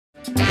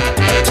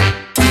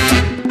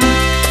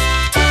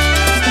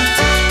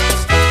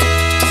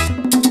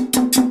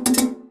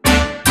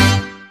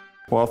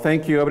Well,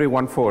 thank you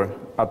everyone for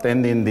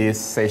attending this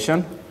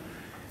session.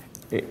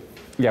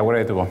 Yeah, we're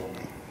ready to go.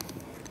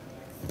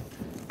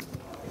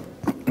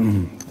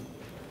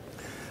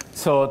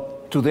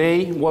 So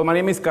today, well, my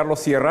name is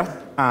Carlos Sierra,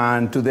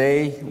 and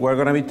today we're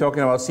going to be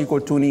talking about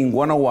SQL Tuning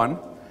 101,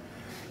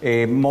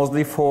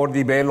 mostly for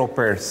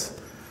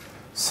developers.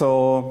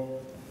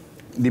 So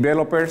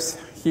developers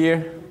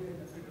here,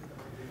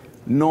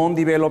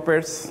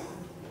 non-developers.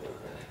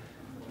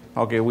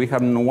 Okay, we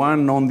have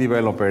one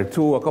non-developer, a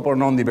couple of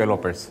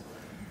non-developers.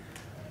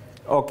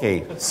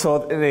 Okay, so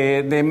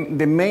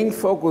the main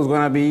focus is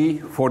going to be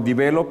for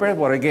developers,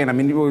 but again, I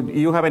mean, if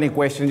you have any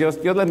questions,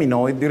 just let me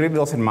know. It really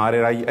doesn't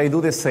matter. I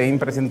do the same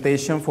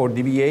presentation for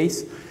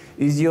DBAs.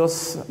 It's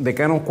just the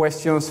kind of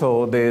questions,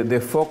 so the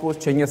focus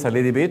changes a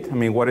little bit. I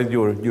mean, what is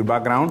your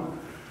background?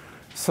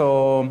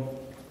 So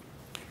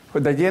for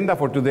the agenda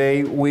for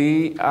today,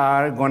 we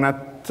are going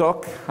to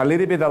talk a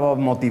little bit about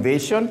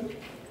motivation,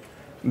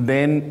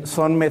 then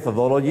some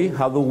methodology,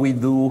 how do we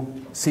do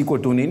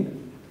SQL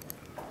tuning,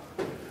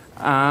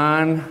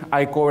 and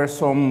I cover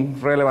some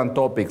relevant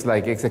topics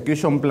like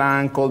execution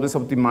plan, code-based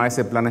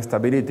optimizer, plan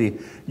stability.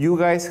 You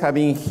guys have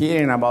been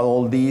hearing about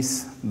all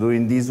this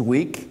during this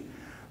week.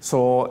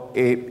 So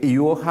if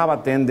you have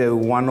attended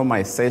one of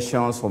my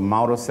sessions, or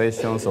Mauro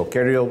sessions, or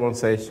Kerry Osborne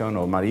session,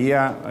 or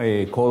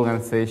Maria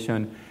Colgan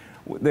session,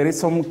 there is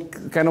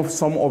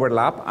some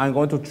overlap. I'm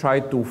going to try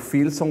to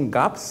fill some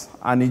gaps,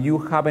 and if you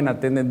haven't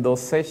attended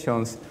those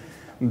sessions,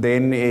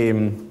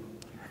 then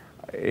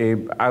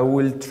I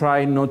will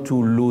try not to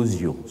lose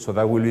you. So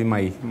that will be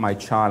my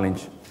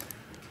challenge.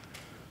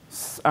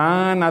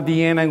 And at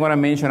the end, I'm going to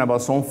mention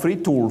about some free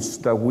tools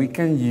that we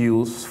can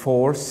use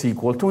for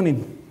SQL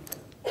tuning.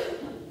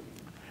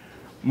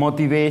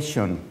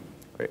 Motivation,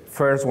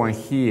 first one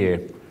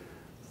here.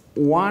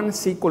 One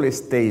SQL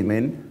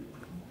statement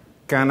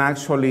can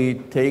actually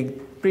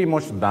take pretty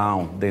much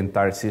down the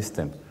entire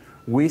system.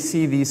 We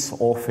see this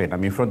often. I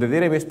mean, from the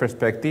database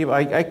perspective,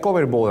 I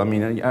cover both. I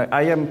mean,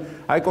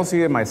 I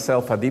consider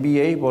myself a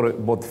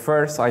DBA, but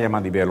first I am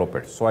a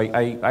developer. So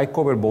I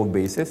cover both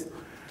bases.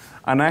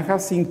 And I have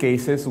seen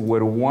cases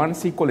where one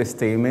SQL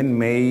statement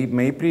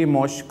may pretty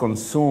much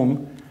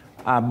consume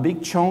a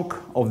big chunk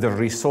of the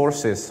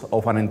resources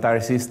of an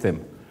entire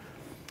system.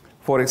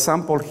 For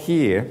example,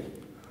 here,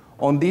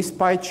 on this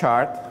pie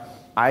chart,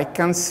 I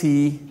can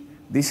see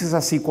this is a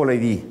SQL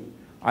ID.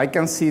 I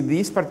can see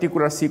this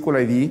particular SQL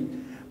ID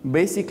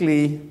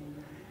basically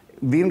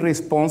being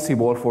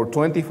responsible for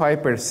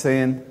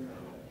 25%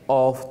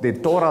 of the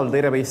total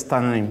database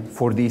time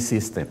for this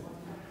system.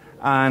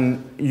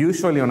 And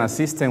usually on a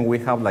system, we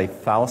have like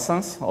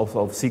thousands of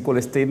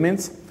SQL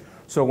statements.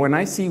 So when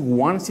I see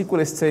one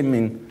SQL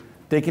statement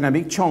taking a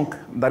big chunk,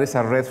 that is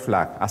a red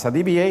flag. As a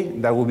DBA,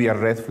 that would be a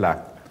red flag.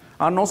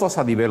 And also as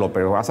a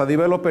developer. As a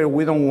developer,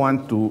 we don't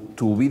want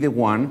to be the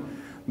one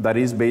that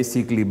is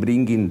basically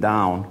bringing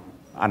down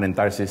an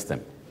entire system.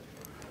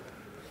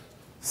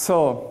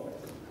 So,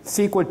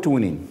 SQL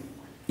tuning.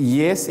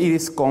 Yes, it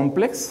is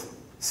complex.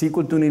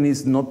 SQL tuning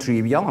is not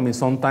trivial. I mean,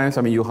 sometimes,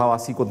 you have a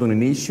SQL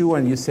tuning issue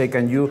and you say,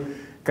 can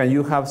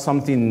you have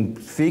something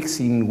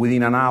fixed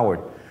within an hour?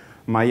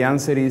 My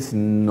answer is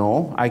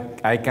no,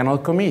 I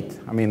cannot commit.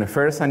 I mean,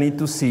 first I need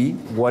to see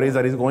what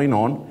is going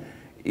on.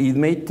 It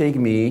may take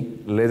me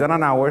less than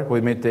an hour, or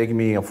it may take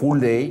me a full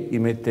day. It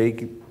may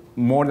take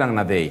more than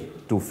a day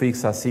to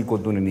fix a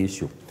SQL tuning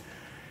issue.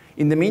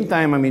 In the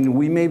meantime,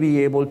 we may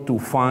be able to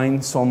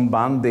find some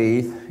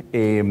band-aid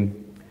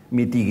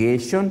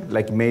mitigation,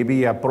 like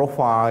maybe a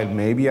profile,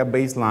 maybe a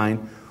baseline.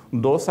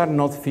 Those are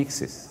not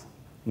fixes.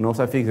 Those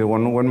are fixes.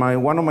 When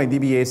one of my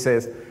DBAs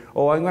says,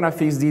 oh, I'm going to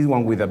fix this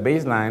one with a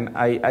baseline,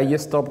 I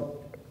just stop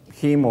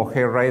him or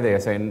her right there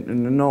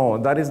saying, no,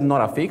 that is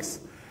not a fix.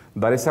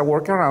 That is a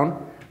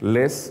workaround.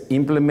 Let's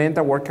implement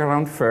a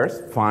workaround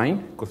first,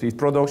 fine, because it's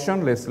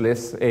production.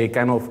 Let's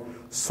kind of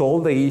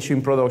solve the issue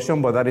in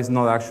production, but that is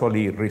not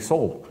actually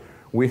resolved.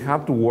 We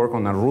have to work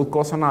on a root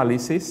cause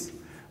analysis,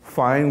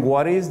 find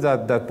what is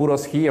that put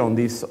us here on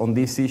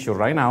this issue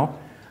right now,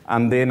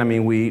 and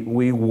then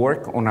we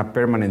work on a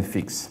permanent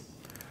fix.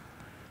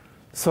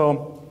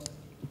 So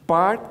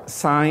part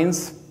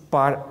science,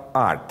 part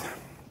art.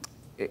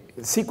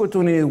 SQL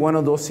tuning is one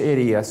of those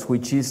areas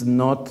which is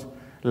not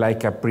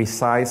like a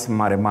precise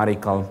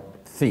mathematical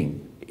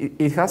thing.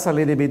 It has a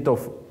little bit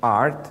of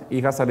art,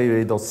 it has a little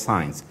bit of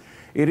science.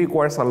 It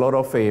requires a lot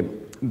of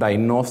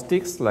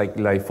diagnostics, like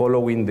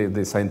following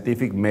the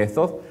scientific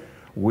method.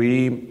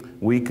 We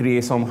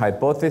create some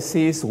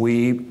hypotheses,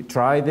 we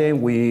try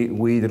them, we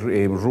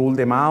rule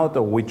them out,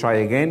 or we try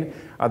again.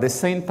 At the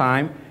same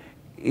time,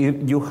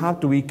 you have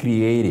to be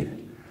creative.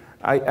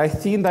 I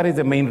think that is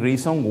the main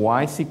reason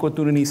why SQL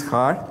tuning is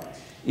hard,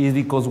 is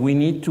because we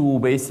need to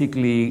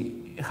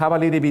basically have a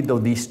little bit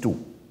of these two.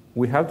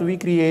 We have to be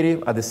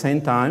creative at the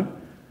same time.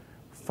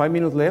 5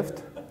 minutes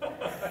left.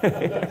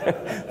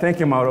 Thank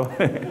you, Mauro.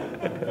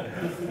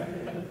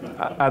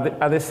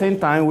 At the same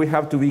time, we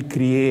have to be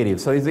creative.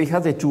 So it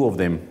has the two of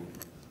them.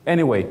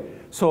 Anyway,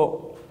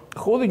 so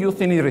Who do you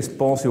think is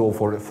responsible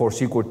for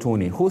SQL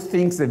tuning? Who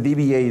thinks the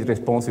DBA is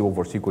responsible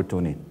for SQL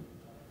tuning?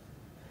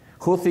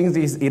 Who thinks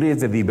it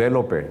is the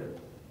developer?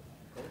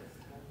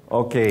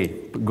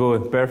 Okay,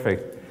 good,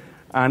 perfect.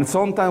 And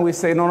sometimes we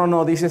say,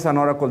 no, this is an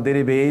Oracle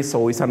database,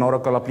 or it's an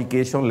Oracle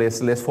application,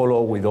 let's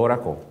follow with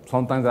Oracle.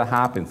 Sometimes that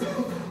happens.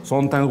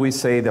 Sometimes we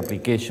say the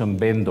application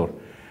vendor.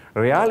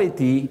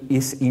 Reality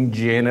is, in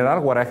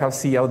general, what I have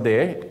seen out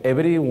there,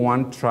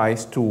 everyone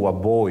tries to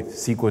avoid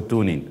SQL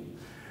tuning.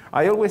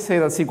 I always say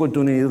that SQL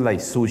tuning is like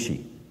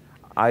sushi.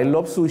 I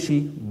love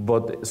sushi,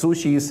 but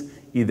sushi is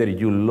either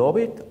you love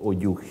it or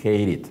you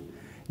hate it.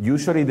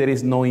 Usually there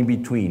is no in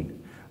between.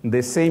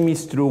 The same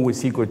is true with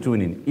SQL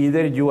tuning.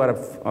 Either you are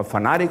a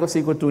fanatic of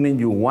SQL tuning,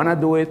 you want to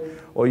do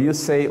it, or you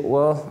say,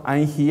 well,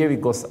 I'm here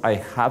because I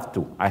have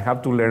to. I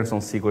have to learn some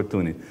SQL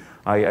tuning.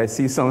 I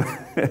see some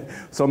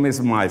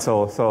smiles.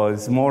 So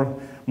it's more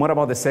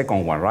about the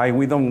second one, right?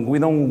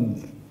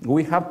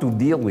 We have to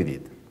deal with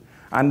it.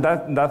 And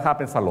that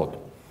happens a lot.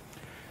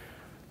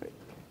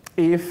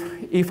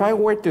 If I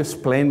were to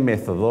explain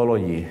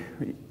methodology,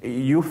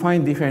 you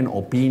find different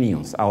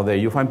opinions out there.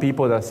 You find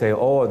people that say,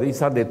 oh,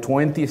 these are the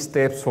 20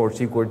 steps for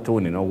SQL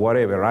tuning, or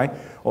whatever, right?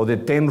 Or the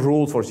 10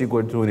 rules for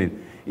SQL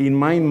tuning. In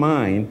my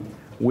mind,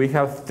 we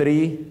have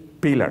 3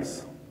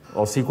 pillars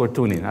of SQL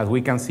tuning, as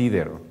we can see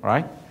there,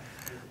 right?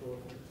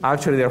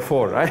 Actually, there are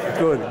 4, right?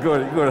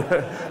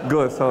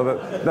 Good. So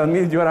that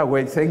means you are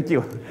awake. Thank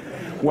you.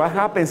 What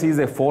happens is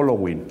the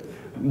following.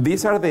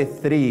 These are the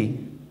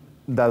 3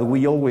 that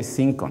we always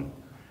think on.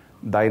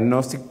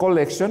 Diagnostic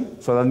collection,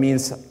 so that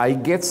means I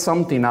get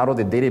something out of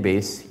the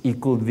database. It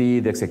could be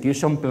the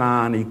execution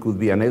plan, it could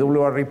be an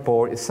AWR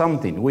report,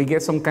 something. We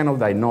get some kind of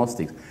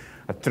diagnostics,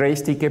 a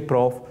trace ticket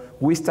prof.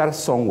 We start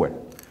somewhere.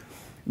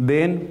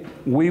 Then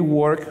we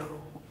work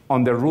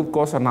on the root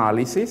cause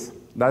analysis.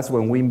 That's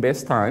when we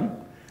invest time.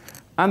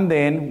 And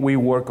then we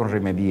work on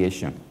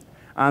remediation.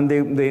 And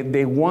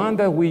the one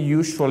that we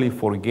usually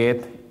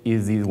forget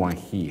is this one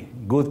here,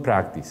 good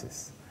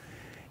practices.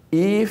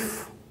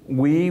 If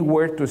we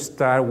were to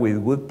start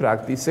with good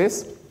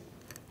practices,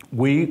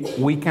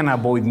 we can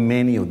avoid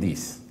many of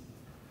these.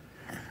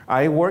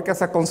 I work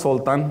as a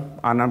consultant,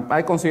 and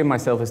I consider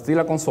myself still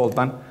a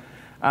consultant,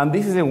 and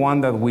this is the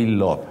one that we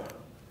love.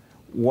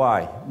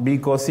 Why?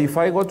 Because if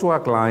I go to a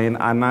client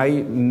and I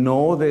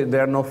know that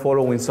they're not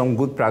following some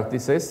good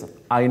practices,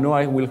 I know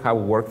I will have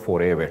work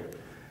forever,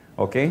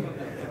 okay?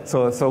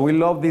 So we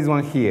love this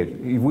one here.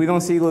 If we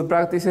don't see good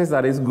practices,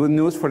 that is good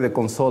news for the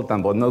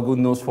consultant, but not good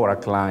news for a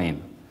client,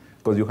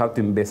 because you have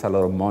to invest a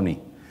lot of money,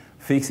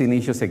 fixing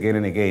issues again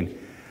and again.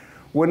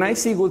 When I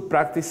see good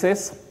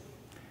practices,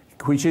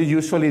 which is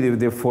usually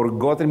the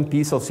forgotten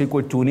piece of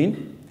SQL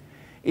tuning,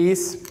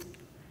 it's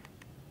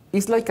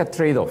like a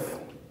trade-off.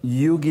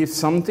 You give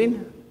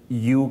something,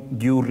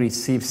 you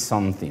receive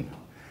something.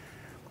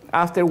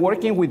 After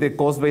working with the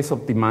cost-based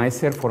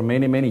optimizer for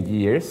many, many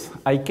years,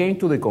 I came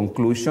to the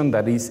conclusion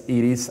that it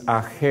is a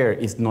her,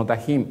 it's not a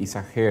him, it's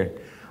a her.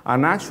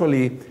 And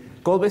actually,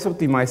 cost-based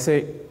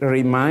optimizer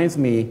reminds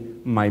me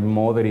my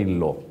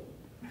mother-in-law.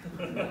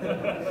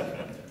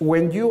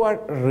 When you are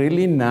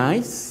really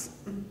nice,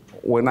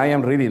 when I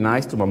am really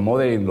nice to my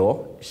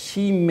mother-in-law,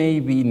 she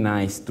may be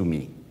nice to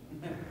me.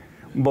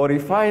 But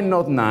if I'm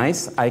not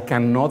nice, I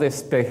cannot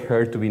expect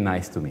her to be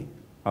nice to me.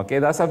 Okay,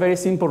 that's a very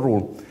simple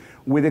rule.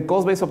 With the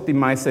cost-based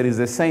optimizer, it's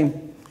the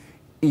same.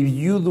 If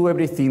you do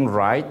everything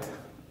right,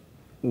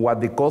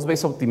 what the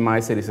cost-based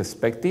optimizer is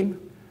expecting,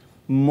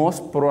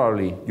 most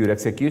probably your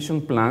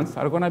execution plans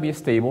are going to be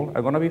stable,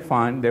 are going to be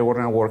fine, they're going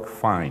to work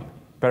fine,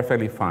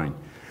 perfectly fine.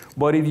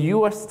 But if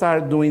you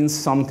start doing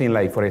something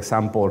like, for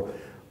example,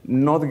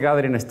 not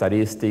gathering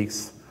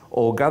statistics,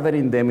 or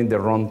gathering them in the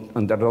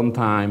wrong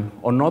time,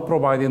 or not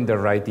providing the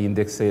right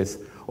indexes,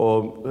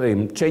 or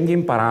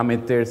changing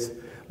parameters,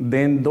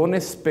 then don't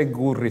expect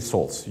good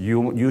results.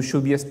 You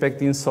should be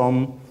expecting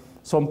some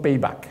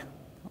payback.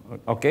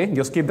 Okay?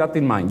 Just keep that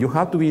in mind. You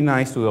have to be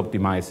nice to the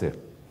optimizer.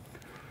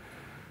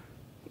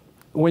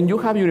 When you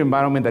have your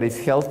environment that is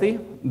healthy,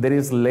 there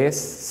is less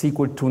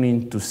SQL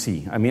tuning to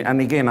see. I mean, and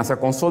again, as a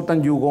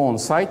consultant, you go on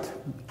site,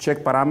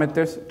 check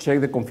parameters, check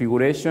the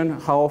configuration,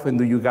 how often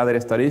do you gather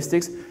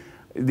statistics.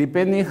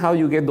 Depending how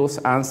you get those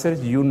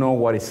answers, you know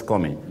what is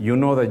coming. You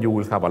know that you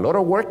will have a lot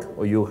of work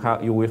or you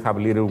will have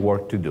little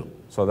work to do.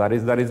 So that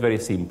is very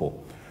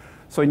simple.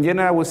 So in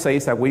general, I would say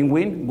it's a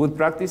win-win, good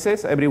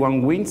practices.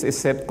 Everyone wins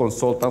except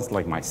consultants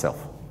like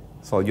myself.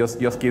 So just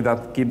keep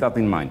that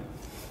in mind.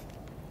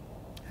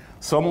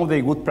 Some of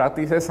the good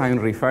practices I'm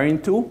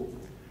referring to.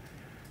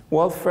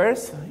 Well,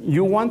 first,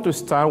 you want to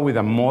start with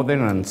a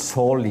modern and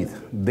solid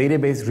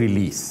database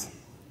release.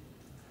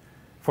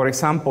 For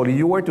example, if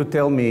you were to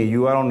tell me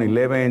you are on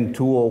 11.201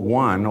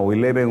 or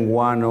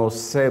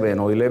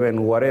 11.107 or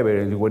 11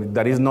 whatever,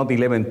 that is not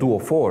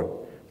 11.204,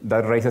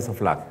 that raises a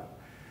flag.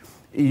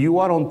 If you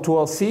are on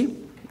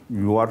 12C,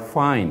 you are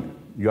fine.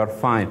 You are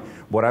fine.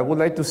 But I would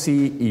like to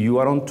see if you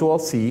are on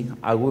 12C,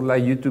 I would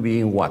like you to be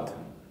in what?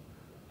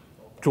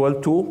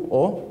 12.2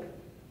 or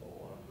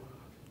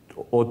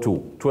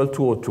 2? 12.2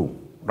 or 2.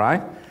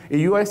 right? If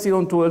you are still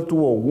on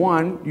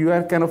 12.201, you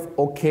are kind of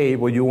okay,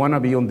 but you want to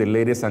be on the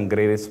latest and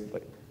greatest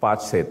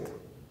patch set.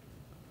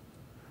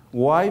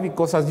 Why?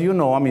 Because as you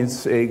know, I mean,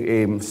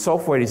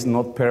 software is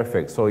not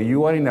perfect. So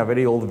you are in a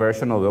very old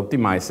version of the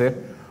optimizer,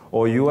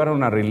 or you are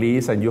on a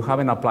release and you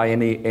haven't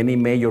applied any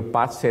major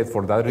patch set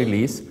for that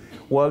release,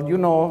 well, you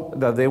know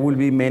that there will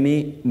be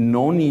many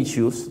known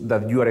issues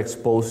that you are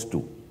exposed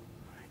to.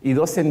 It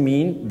doesn't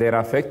mean they're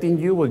affecting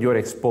you, but you're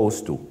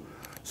exposed to.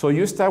 So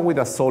you start with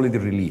a solid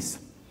release.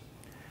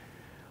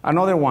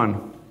 Another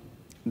one,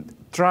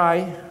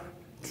 try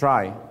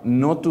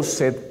not to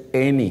set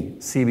any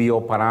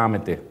CBO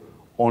parameter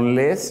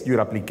unless your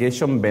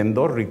application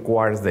vendor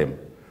requires them.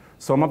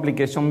 Some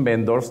application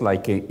vendors,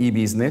 like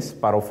eBusiness,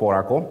 part of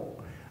Oracle,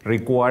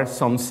 require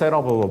some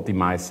setup of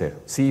optimizer.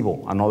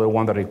 Cibo, another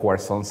one that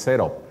requires some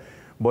setup.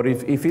 But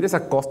if it is a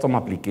custom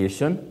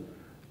application,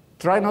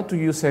 try not to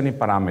use any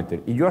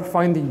parameter. If you are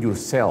finding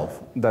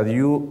yourself that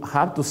you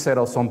have to set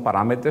up some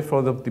parameter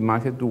for the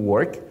optimizer to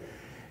work,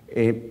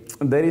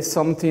 there is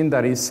something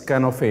that is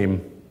kind of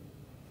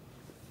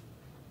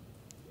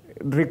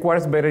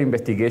requires better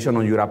investigation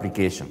on your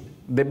application.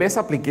 The best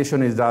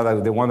application is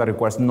the one that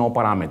requires no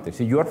parameters.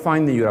 If you are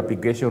finding your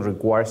application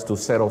requires to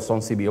set up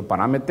some CBO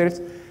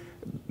parameters,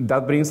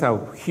 that brings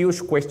a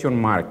huge question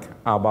mark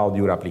about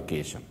your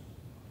application.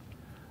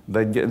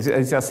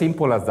 It's as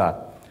simple as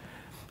that.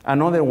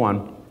 Another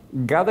one,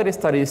 gather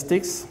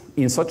statistics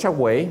in such a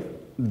way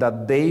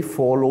that they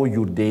follow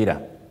your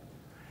data.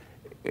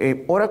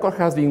 Oracle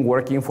has been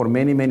working for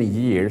many, many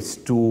years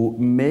to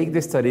make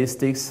the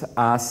statistics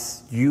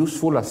as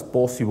useful as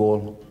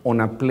possible on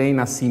a plain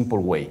and simple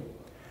way.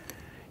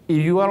 If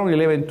you are on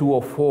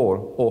 11.204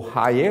 or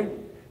higher,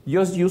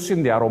 just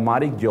using the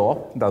automatic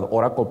job that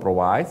Oracle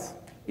provides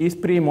is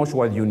pretty much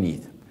what you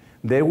need.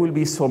 There will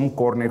be some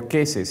corner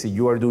cases. If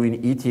you are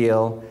doing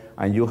ETL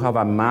and you have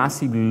a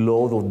massive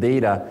load of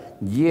data,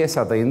 yes,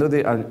 at the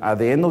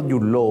end of your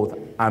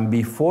load and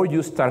before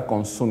you start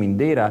consuming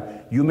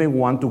data, you may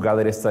want to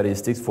gather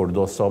statistics for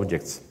those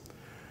subjects.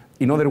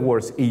 In other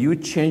words, if you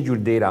change your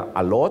data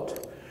a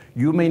lot,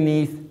 you may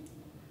need,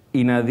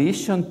 in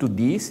addition to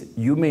this,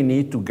 you may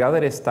need to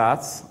gather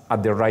stats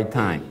at the right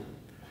time.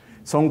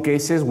 Some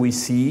cases we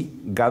see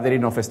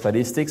gathering of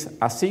statistics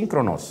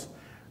asynchronous.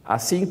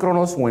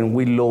 Asynchronous when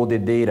we load the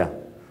data.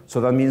 So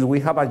that means we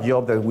have a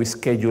job that we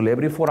schedule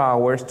every 4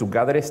 hours to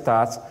gather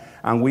stats,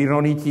 and we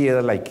run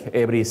ETL like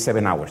every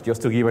 7 hours,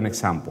 just to give an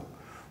example.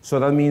 So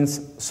that means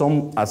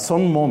at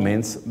some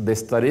moments, the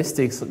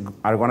statistics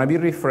are going to be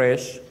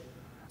refreshed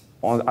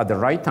at the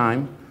right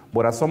time,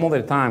 but at some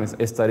other times,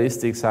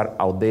 statistics are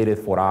outdated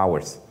for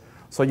hours.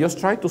 So just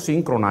try to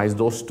synchronize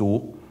those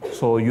two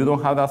so you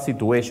don't have that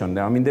situation.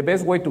 I mean, the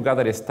best way to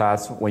gather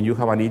stats when you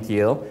have an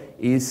ETL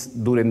is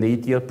during the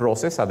ETL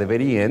process at the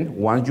very end.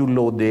 Once you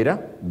load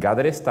data,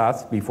 gather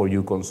stats before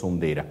you consume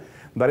data.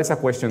 That is a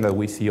question that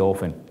we see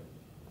often.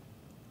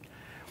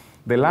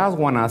 The last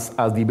one, as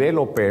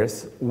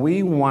developers,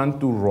 we want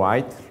to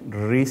write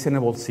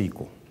reasonable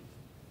SQL.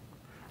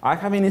 I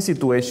have been in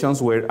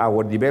situations where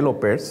our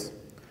developers,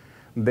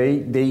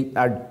 they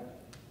are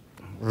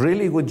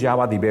really good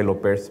Java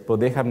developers, but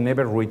they have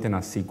never written a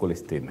SQL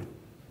statement.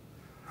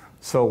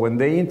 So when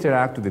they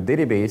interact with the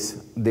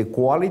database, the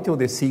quality of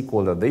the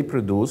SQL that they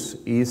produce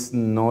is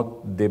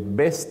not the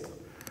best.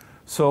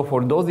 So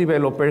for those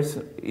developers,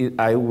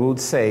 I would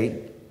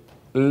say,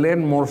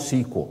 learn more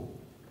SQL.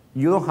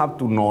 You don't have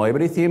to know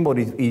everything, but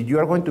if you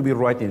are going to be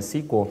writing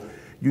SQL,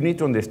 you need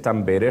to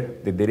understand better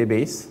the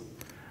database,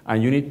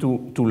 and you need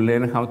to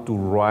learn how to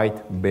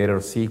write better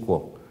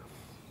SQL.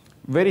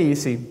 Very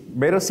easy.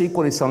 Better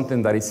SQL is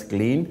something that is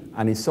clean,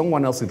 and if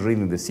someone else is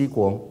reading the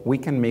SQL, we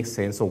can make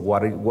sense of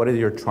what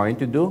you're trying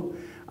to do,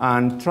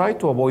 and try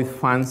to avoid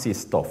fancy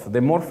stuff.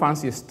 The more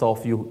fancy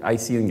stuff I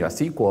see in your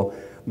SQL,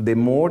 the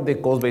more the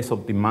code-based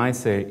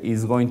optimizer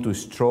is going to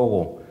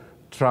struggle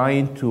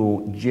trying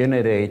to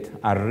generate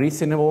a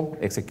reasonable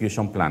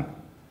execution plan.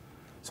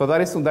 So that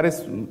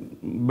is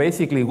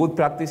basically good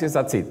practices.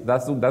 That's it.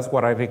 That's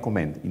what I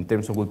recommend in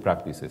terms of good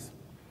practices.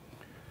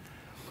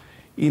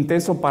 In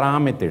terms of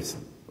parameters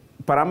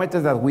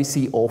that we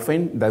see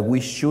often that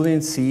we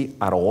shouldn't see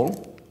at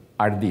all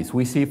are these.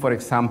 We see, for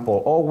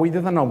example, we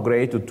did an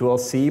upgrade to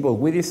 12c, but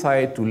we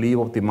decided to leave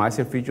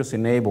optimizer features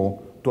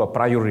enabled to a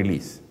prior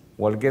release.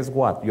 Well, guess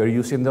what? You're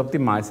using the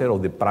optimizer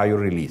of the prior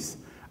release.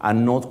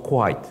 And not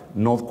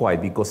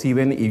quite, because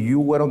even if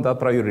you were on that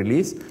prior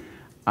release,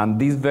 and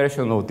this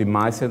version of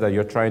optimizer that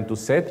you're trying to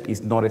set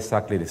is not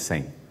exactly the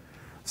same.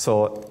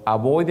 So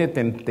avoid the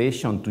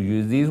temptation to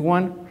use this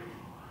one.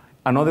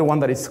 Another one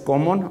that is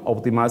common,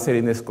 optimizer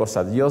index cost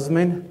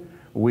adjustment.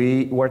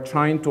 We were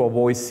trying to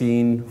avoid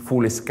seeing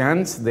full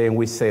scans. Then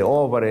we say,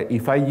 but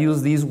if I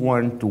use this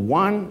 1 to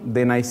 1,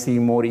 then I see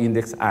more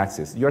index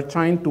access. You're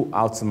trying to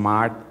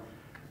outsmart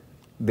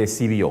the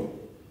CBO.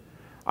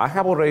 I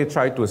have already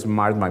tried to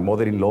smart my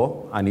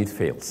mother-in-law, and it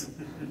fails.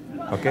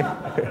 Okay?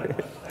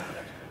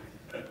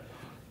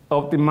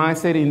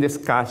 Optimizer index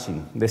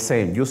caching, the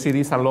same. You see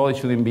this a lot, it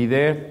shouldn't be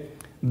there.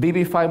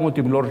 DB5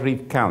 multiple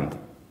read count.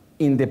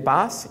 in the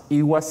past,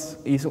 it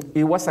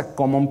was a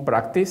common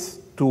practice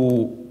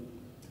to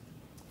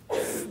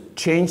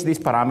change this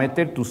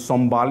parameter to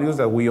some values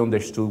that we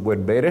understood were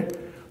better.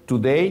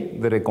 Today,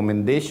 the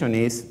recommendation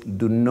is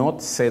do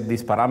not set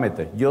this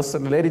parameter. Just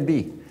let it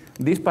be.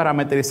 This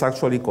parameter is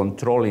actually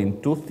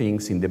controlling two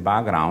things in the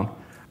background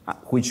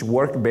which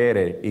work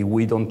better if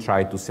we don't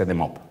try to set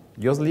them up.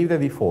 Just leave the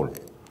default.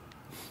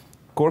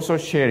 Cursor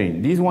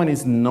sharing. This one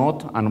is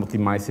not an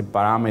optimized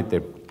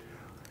parameter.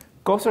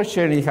 Cursor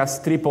sharing has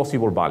three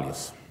possible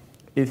values.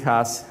 It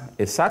has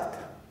exact,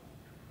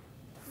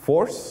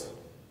 force,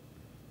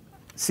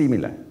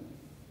 similar.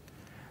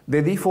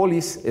 The default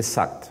is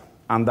exact,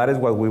 and that is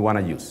what we want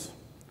to use.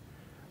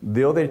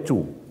 The other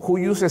two, who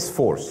uses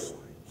force?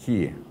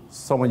 Here,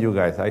 some of you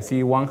guys, I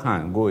see one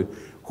hand, good.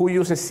 Who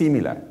uses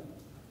similar?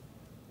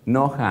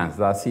 No hands,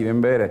 that's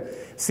even better.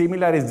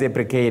 Similar is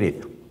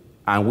deprecated,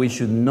 and we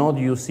should not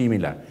use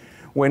similar.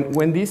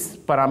 When this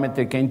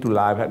parameter came to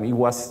life,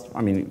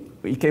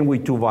 it came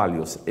with two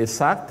values,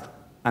 exact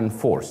and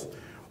force.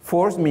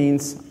 Force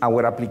means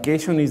our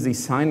application is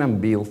designed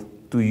and built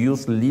to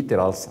use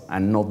literals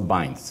and not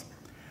binds.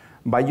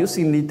 By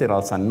using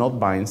literals and not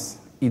binds,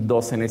 it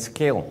doesn't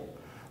scale.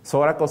 So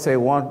Oracle say,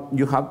 well,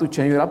 you have to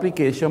change your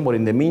application, but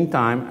in the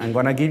meantime, I'm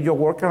going to give you a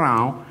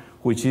workaround,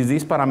 which is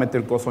this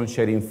parameter called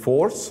sharing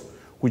force,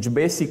 which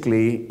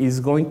basically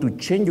is going to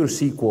change your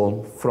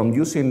SQL from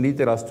using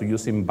literals to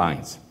using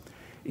binds.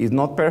 It's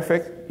not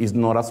perfect, it's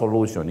not a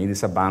solution, it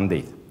is a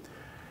band-aid.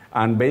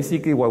 And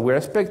basically what we're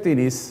expecting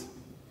is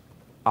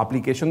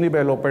application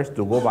developers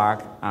to go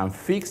back and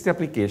fix the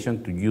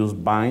application to use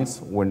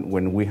binds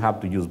when we have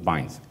to use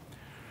binds.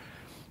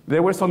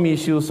 There were some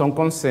issues, some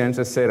concerns,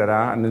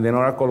 etc., and then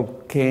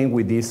Oracle came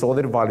with this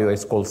other value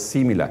that's called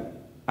similar.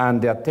 And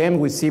the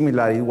attempt with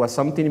similar, it was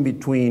something in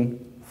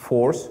between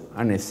force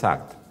and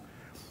exact.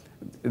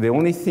 The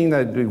only thing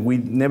that we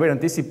never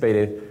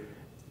anticipated,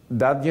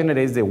 that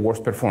generates the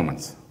worst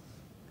performance.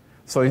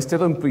 So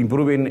instead of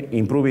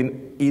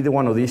improving either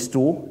one of these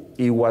two,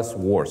 it was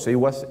worse. It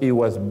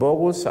was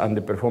bogus, and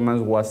the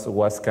performance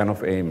was kind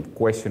of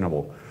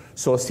questionable.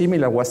 So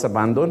similar was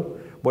abandoned,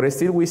 but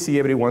still we see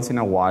every once in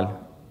a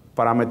while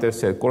parameters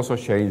say cursor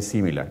sharing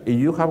similar. If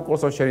you have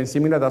cursor sharing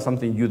similar, that's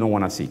something you don't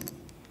want to see.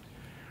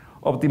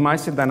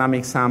 Optimized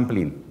dynamic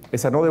sampling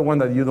is another one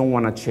that you don't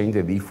want to change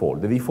the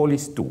default. The default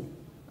is 2.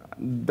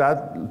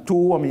 That 2,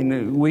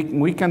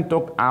 we can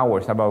talk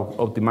hours about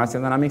optimized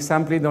dynamic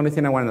sampling. The only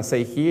thing I want to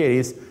say here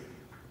is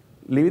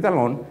leave it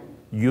alone,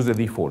 use the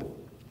default.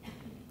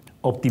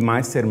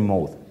 Optimizer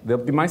mode. The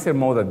optimizer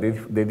mode,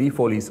 the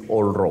default is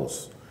all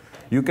rows.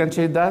 You can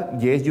change that?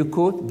 Yes, you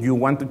could. You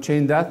want to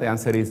change that? The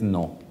answer is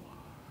no.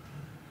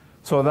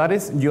 So that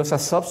is just a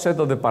subset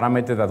of the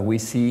parameter that we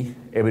see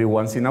every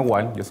once in a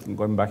while. Just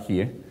going back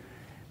here.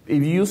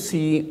 If you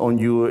see on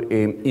your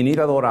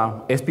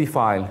Ineradora SP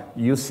file,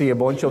 you see a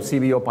bunch of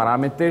CBO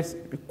parameters,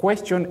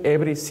 question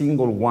every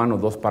single one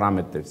of those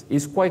parameters.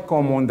 It's quite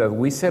common that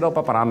we set up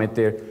a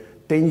parameter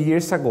 10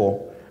 years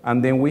ago,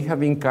 and then we have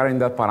been carrying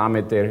that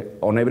parameter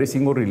on every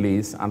single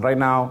release, and right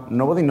now,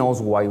 nobody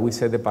knows why we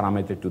set the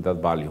parameter to that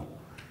value.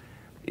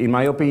 In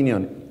my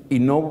opinion,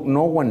 if no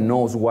one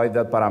knows why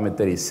that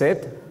parameter is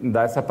set,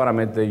 that's a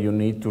parameter you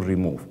need to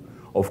remove.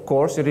 Of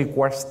course, it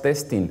requires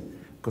testing,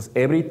 because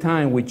every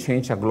time we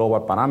change a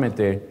global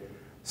parameter,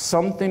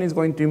 something is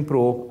going to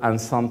improve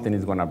and something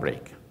is going to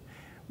break.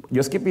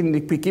 Just keep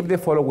the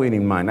following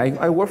in mind.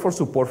 I worked for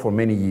support for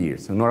many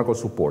years, in Oracle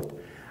support.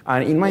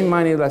 And in my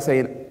mind, I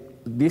say,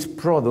 this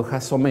product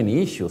has so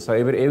many issues. So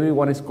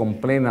everyone is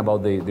complaining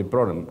about the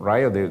problem,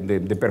 right? Or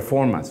the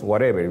performance,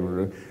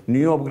 whatever.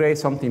 New upgrade,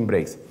 something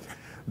breaks.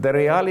 The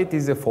reality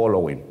is the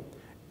following.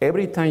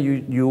 Every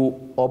time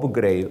you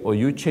upgrade or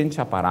you change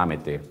a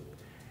parameter,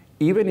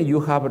 even if you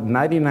have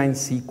 99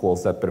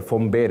 SQLs that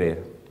perform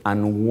better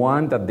and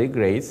one that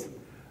degrades,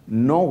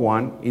 no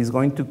one is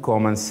going to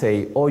come and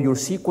say, oh, your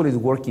SQL is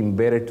working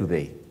better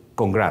today.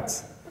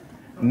 Congrats.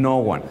 No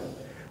one.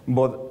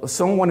 But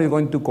someone is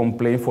going to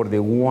complain for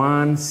the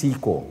one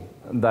SQL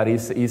that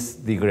is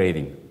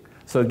degrading.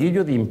 So it gives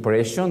you the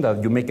impression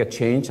that you make a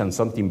change and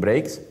something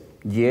breaks.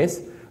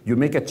 Yes, you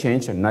make a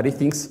change and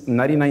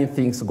 99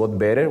 things got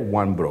better,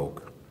 one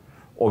broke.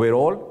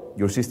 Overall,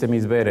 your system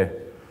is better.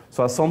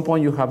 So at some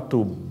point, you have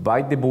to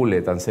bite the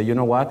bullet and say, you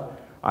know what?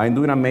 I'm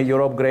doing a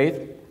major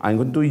upgrade. I'm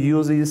going to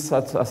use this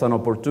as an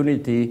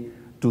opportunity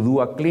to do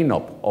a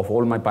cleanup of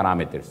all my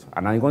parameters.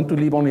 And I'm going to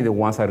leave only the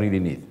ones I really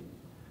need.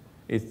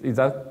 Is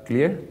that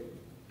clear?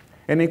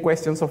 Any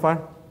questions so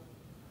far?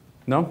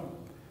 No?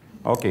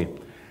 Okay.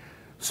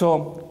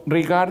 So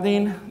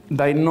regarding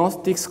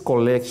diagnostics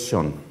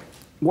collection,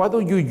 what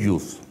do you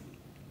use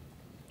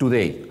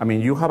today?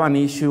 You have an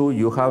issue,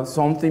 you have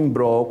something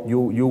broke,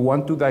 you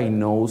want to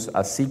diagnose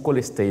a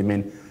SQL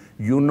statement,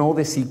 you know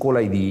the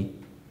SQL ID.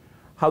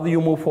 How do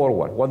you move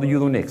forward? What do you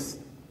do next?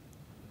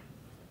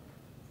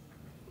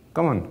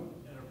 Come on.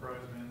 Enterprise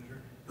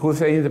manager. Who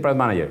says enterprise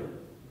manager?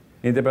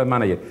 Enterprise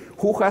manager.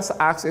 Who has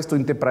access to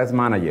enterprise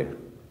manager?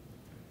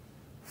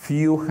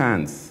 Few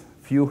hands.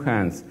 Few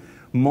hands.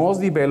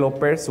 Most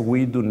developers,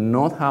 we do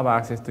not have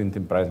access to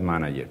Enterprise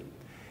Manager.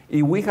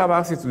 If we have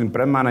access to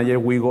Enterprise Manager,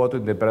 we go to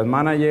the Enterprise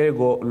Manager,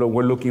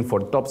 we're looking for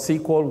top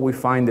SQL, we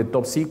find the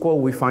top SQL,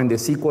 we find the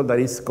SQL that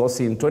is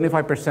causing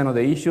 25% of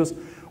the issues.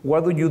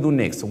 What do you do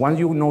next? Once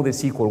you know the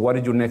SQL, what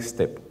is your next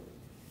step?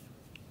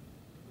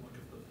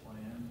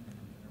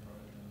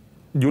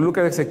 You look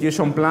at the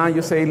execution plan,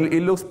 you say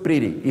it looks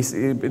pretty.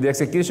 The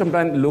execution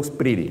plan looks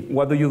pretty.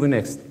 What do you do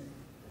next?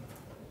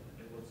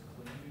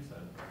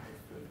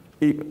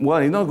 Well,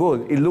 it's not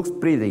good. It looks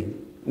pretty.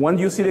 Once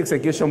you see the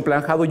execution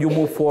plan, how do you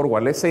move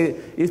forward? Let's say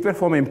it's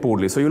performing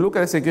poorly. So you look at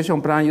the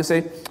execution plan, you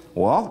say,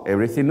 well,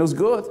 everything looks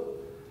good.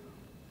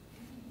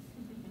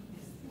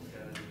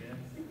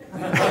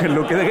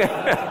 Look at it again.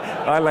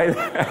 I like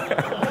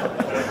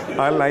that.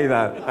 I like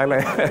that. I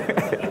like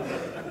that.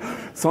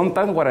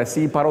 Sometimes what I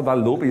see part of that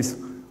loop is,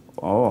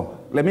 oh,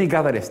 let me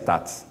gather the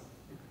stats.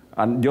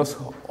 And just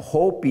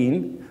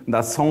hoping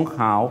that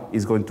somehow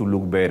it's going to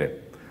look better.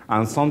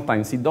 And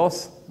sometimes it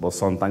does, but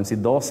sometimes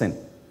it doesn't.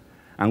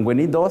 And when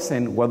it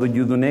doesn't, what do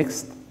you do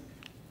next?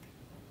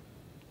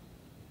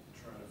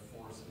 Try to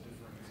force a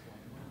different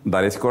explain.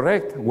 That is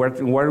correct.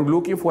 We're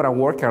looking for a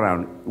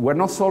workaround. We're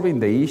not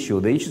solving the issue.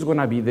 The issue is going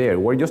to be there.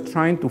 We're just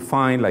trying to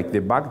find like the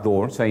back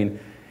door saying,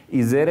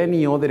 is there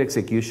any other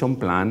execution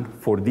plan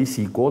for this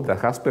SQL that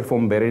has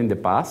performed better in the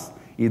past?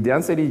 If the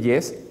answer is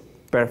yes,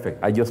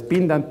 perfect. I just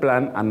pin that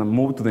plan and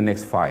move to the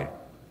next file.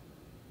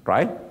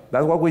 Right?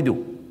 That's what we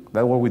do.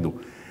 That's what we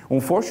do.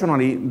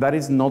 Unfortunately, that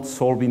is not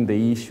solving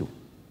the issue.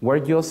 We're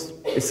just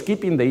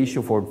skipping the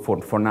issue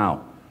for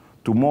now.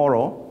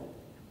 Tomorrow,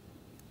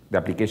 the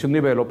application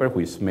developer,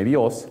 which may be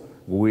us,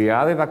 we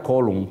added a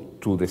column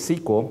to the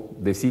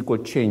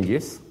SQL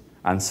changes,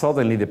 and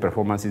suddenly the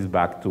performance is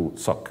back to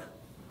suck,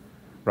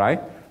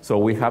 right? So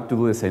we have to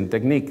do the same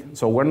technique.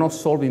 So we're not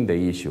solving the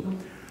issue.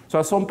 So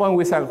at some point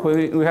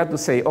we had to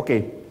say,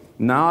 okay,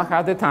 now I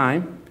have the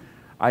time,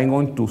 I'm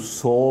going to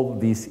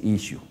solve this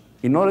issue.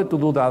 In order to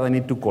do that, I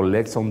need to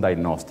collect some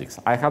diagnostics.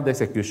 I have the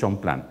execution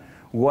plan.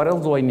 What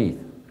else do I need?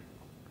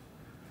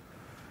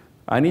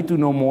 I need to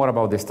know more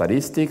about the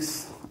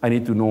statistics. I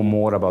need to know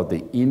more about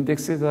the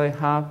indexes that I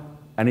have.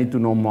 I need to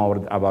know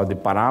more about the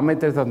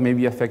parameters that may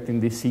be affecting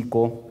the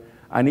SQL.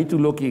 I need to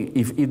look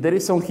if there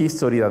is some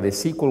history that the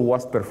SQL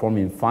was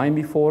performing fine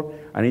before,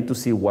 I need to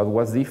see what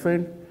was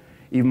different.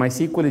 If my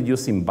SQL is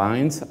using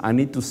binds, I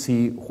need to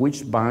see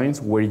which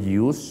binds were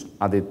used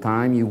at the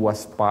time it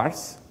was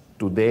parsed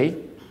today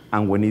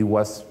and when it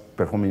was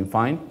performing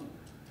fine.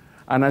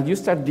 And as you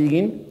start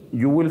digging,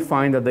 you will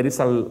find that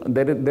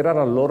there are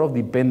a lot of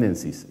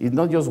dependencies. It's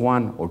not just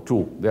one or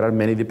two. There are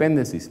many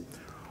dependencies.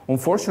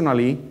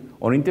 Unfortunately,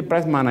 on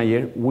Enterprise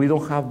Manager, we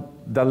don't have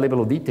that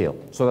level of detail.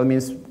 So that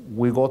means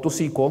we go to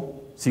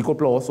SQL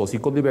Plus or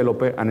SQL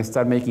Developer and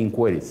start making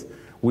queries.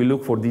 We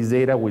look for this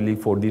data, we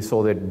look for these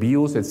other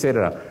views,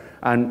 etc.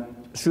 And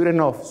sure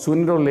enough,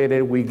 sooner or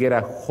later, we get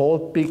a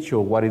whole picture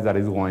of what is that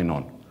is going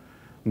on.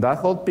 That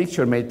whole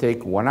picture may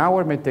take 1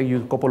 hour, may take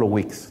you a couple of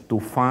weeks to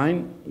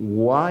find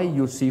why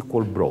your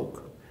SQL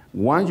broke.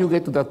 Once you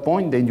get to that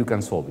point, then you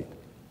can solve it.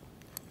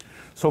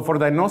 So for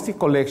diagnostic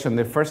collection,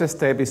 the first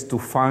step is to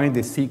find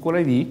the SQL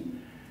ID,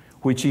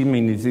 which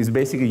means is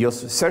basically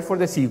just search for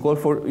the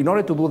SQL. In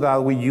order to do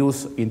that, we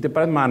use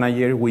Enterprise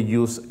Manager, we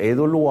use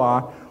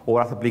AWR,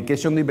 or as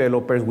application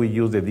developers, we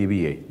use the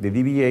DBA. The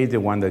DBA is the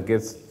one that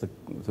gets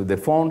the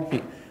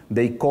phone.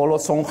 They call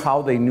us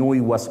somehow, they knew it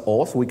was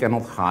us. We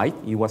cannot hide,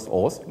 it was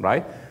us,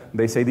 right?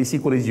 They say this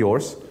SQL is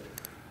yours.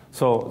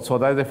 So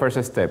that's the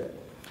first step.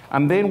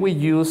 And then we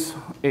use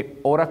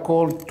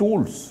Oracle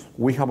tools.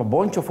 We have a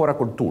bunch of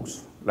Oracle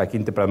tools, like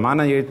Enterprise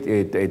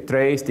Manager,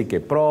 Trace,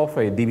 Ticket Prof,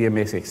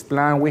 DBMS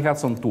Explain. We have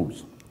some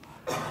tools.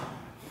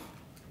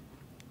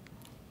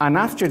 And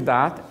after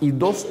that, if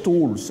those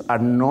tools are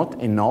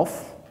not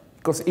enough,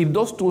 because if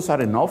those tools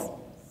are enough,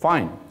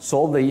 fine,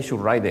 solve the issue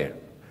right there.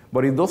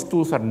 But if those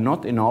tools are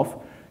not enough,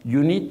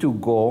 you need to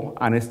go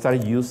and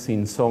start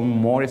using some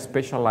more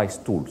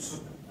specialized tools.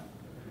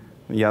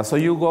 Yeah, so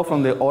you go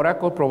from the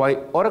Oracle provide.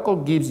 Oracle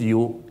gives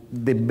you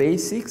the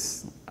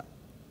basics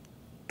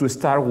to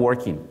start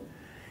working.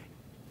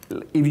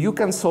 If you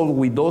can solve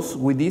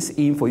with this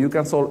info, you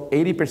can solve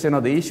 80%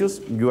 of the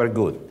issues, you are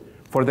good.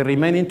 For the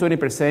remaining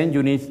 20%,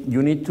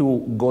 you need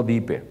to go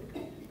deeper.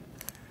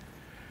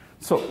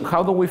 So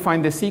how do we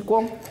find the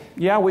SQL?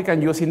 Yeah, we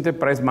can use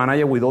Enterprise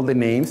Manager with all the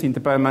names.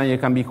 Enterprise Manager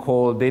can be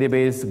called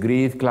database,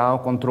 grid,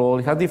 cloud, control.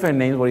 It has different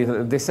names, but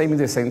it's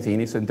the same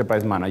thing. It's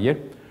Enterprise Manager.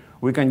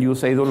 We can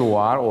use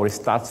AWR or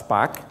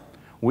StatsPack.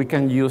 We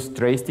can use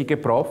Trace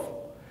Ticket Prof.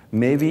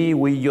 Maybe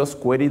we just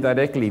query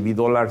directly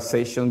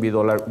 $session,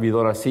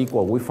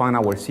 $SQL. We find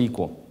our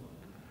SQL.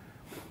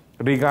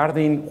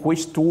 Regarding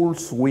which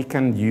tools we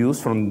can use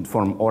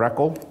from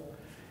Oracle,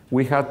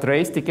 we have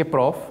Trace Ticket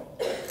Prof,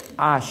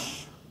 Ash.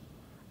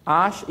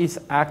 Ash is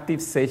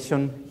active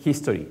session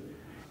history.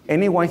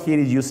 Anyone here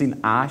is using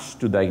Ash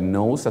to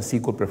diagnose a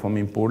SQL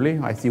performing poorly?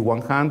 I see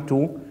one hand,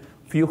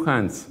 few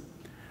hands.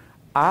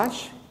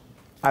 Ash,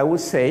 I would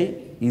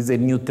say, is a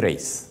new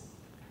Trace.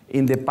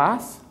 In the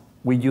past,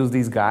 we use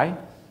this guy.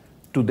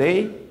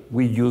 Today,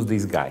 we use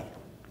this guy.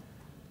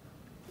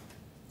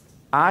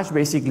 Ash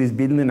basically is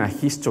building a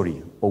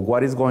history of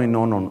what is going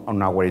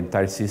on our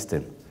entire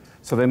system.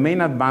 So the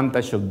main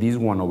advantage of this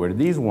one over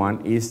this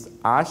one is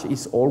Ash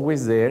is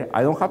always there.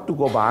 I don't have to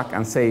go back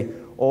and say,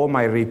 oh,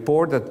 my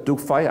report that took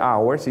 5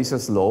 hours is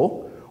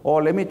slow. Oh,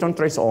 let me turn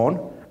trace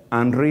on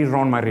and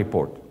rerun my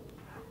report.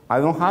 I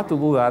don't have to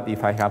do that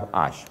if I have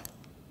Ash.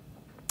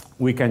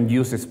 We can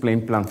use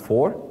Explain Plan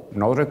 4,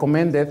 not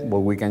recommended,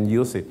 but we can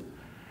use it.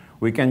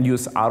 We can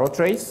use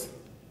AutoTrace,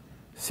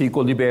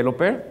 SQL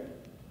Developer,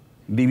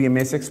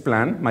 DBMS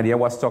Explan. Maria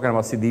was talking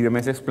about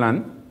DBMS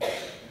Explan.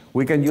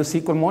 We can use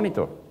SQL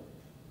Monitor.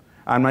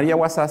 And Maria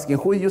was asking,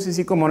 who is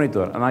using SQL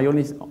Monitor? And I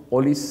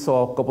only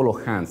saw a couple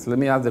of hands. Let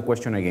me ask the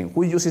question again.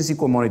 Who is using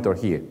SQL Monitor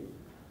here?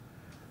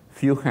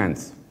 Few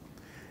hands.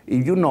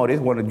 If you notice,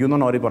 well, you don't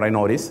notice, but I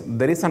noticed,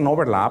 there is an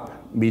overlap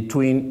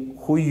between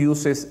who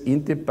uses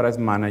Enterprise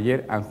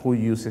Manager and who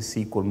uses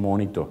SQL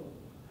Monitor.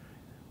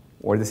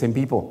 We're the same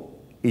people.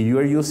 If you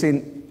are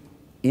using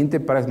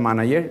Enterprise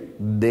Manager,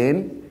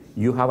 then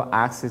you have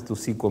access to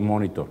SQL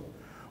Monitor.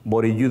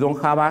 But if you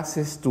don't have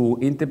access to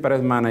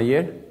Enterprise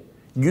Manager,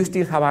 you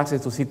still have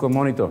access to SQL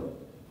Monitor.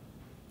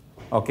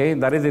 Okay,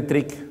 that is the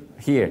trick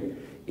here.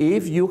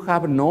 If you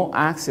have no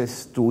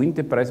access to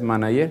Enterprise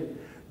Manager,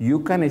 you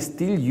can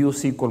still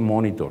use SQL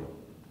Monitor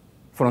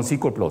from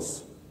SQL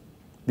Plus.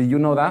 Did you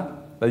know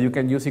that? That you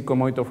can use SQL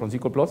Monitor from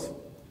SQL Plus?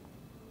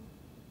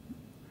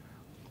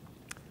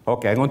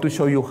 Okay, I'm going to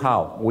show you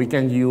how we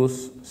can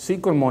use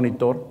SQL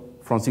Monitor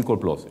from SQL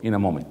Plus in a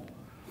moment.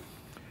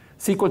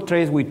 SQL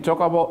Trace, we talk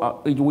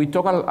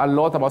a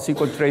lot about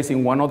SQL Trace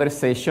in one other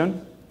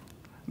session.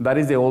 That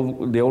is the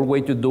old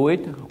way to do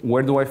it.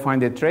 Where do I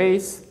find the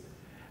trace?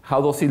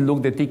 How does it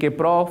look, the ticket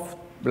prof?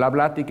 Blah,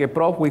 blah, ticket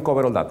prof. We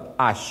cover all that.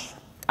 Ash,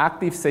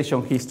 active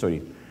session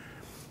history.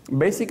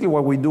 Basically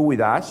what we do with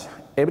Ash,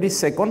 every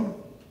second,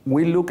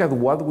 we look at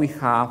what we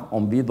have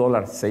on $B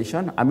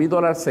session. A $B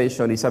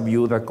session is a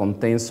view that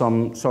contains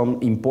some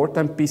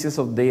important pieces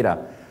of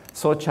data,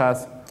 such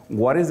as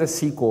what is the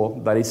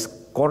SQL that is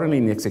currently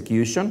in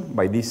execution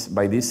by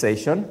this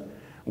session,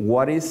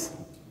 what is,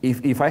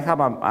 if I have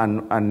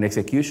an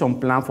execution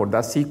plan for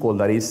that SQL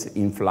that is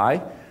in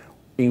flight,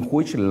 in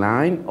which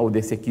line of the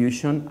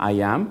execution I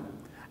am,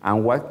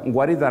 and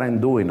what is that I'm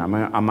doing?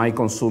 Am I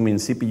consuming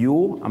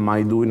CPU? Am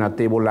I doing a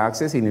table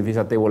access? And if it's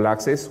a table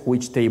access,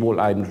 which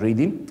table I'm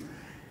reading?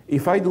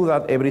 If I do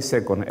that every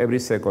second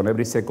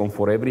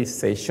for every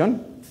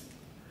session,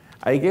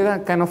 I get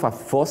a kind of a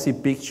fuzzy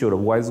picture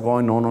of what's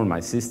going on my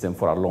system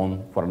for a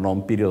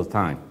long period of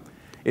time.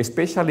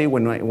 Especially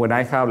when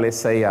I have, let's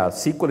say, a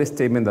SQL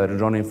statement that is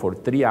running for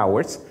 3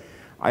 hours,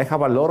 I have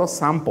a lot of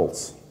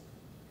samples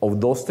of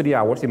those 3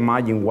 hours.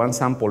 Imagine one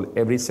sample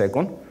every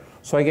second.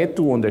 So I get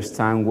to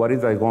understand what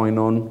is going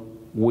on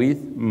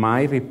with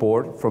my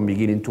report from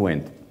beginning to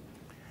end.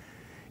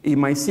 If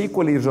my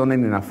SQL is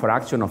running in a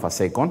fraction of a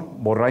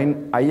second, but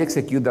I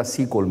execute that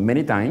SQL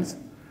many times,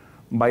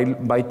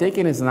 by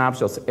taking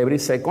snapshots every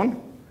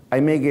second, I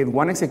may get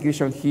one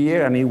execution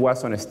here, and it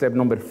was on step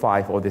number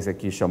 5 of the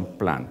execution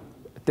plan.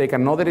 Take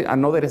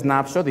another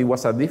snapshot, it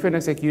was a different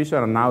execution,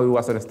 and now it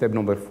was on step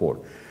number 4.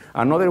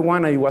 Another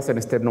one, it was on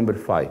step number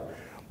 5.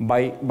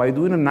 By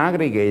doing an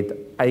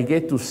aggregate, I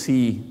get to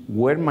see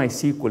where my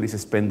SQL is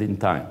spending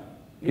time.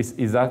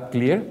 Is that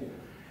clear?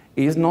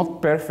 It's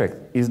not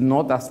perfect. It's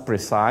not as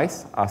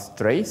precise as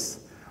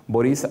trace,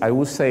 but it's, I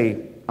would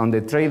say, on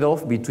the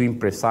trade-off between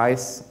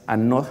precise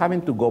and not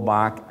having to go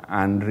back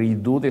and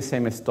redo the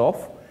same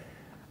stuff,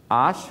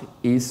 Ash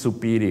is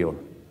superior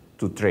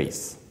to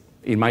trace,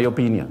 in my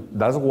opinion.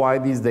 That's why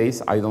these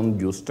days I don't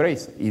use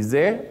trace. It's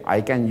there,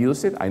 I can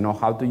use it, I know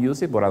how to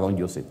use it, but I don't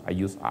use it. I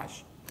use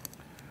Ash.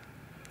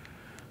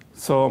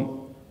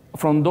 So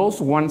from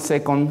those 1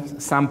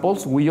 second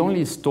samples, we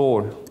only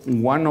store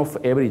 1 of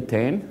every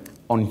 10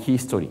 on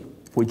history,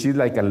 which is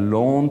like a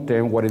long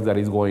term what is that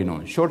is going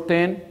on. Short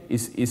term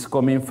is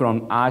coming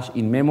from Ash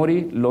in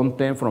memory, long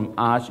term from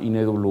Ash in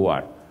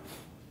AWR.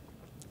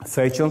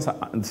 Sessions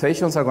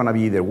are going to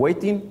be either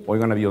waiting or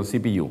going to be on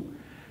CPU.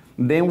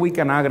 Then we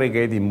can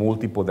aggregate in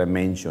multiple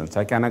dimensions.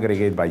 I can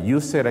aggregate by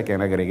user, I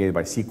can aggregate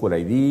by SQL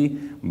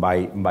ID,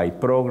 by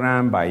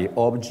program, by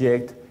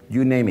object,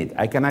 you name it.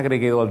 I can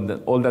aggregate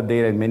all the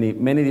data in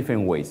many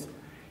different ways.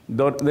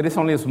 There is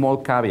only a small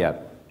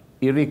caveat.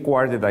 It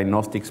requires the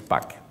diagnostics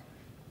pack.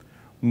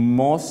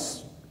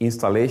 Most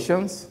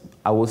installations,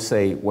 I would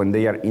say, when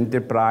they are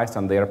enterprise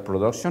and they are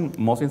production,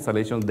 most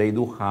installations, they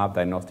do have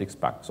diagnostics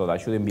pack, so that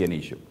shouldn't be an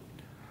issue.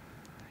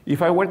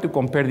 If I were to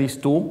compare these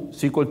two,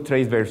 SQL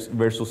Trace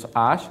versus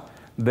Ash,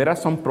 there are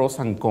some pros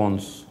and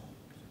cons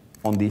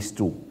on these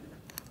two.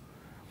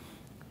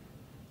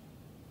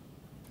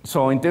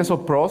 So in terms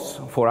of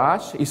pros, for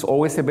Ash, it's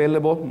always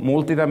available,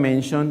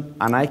 multi-dimension,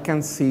 and I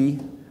can see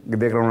the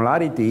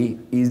granularity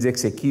is the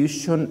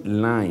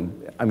execution line.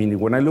 I mean,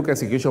 when I look at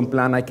execution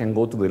plan, I can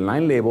go to the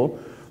line level,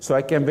 so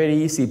I can very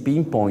easily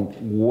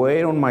pinpoint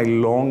where on my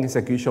long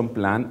execution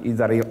plan is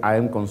that I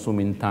am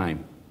consuming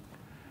time.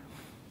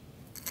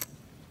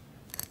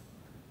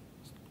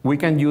 We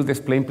can use the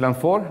explain plan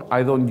for.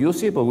 I don't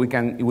use it, but we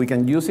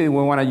can use it.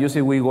 When we want to use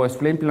it, we go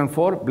explain plan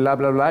for, blah,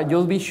 blah, blah.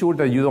 Just be sure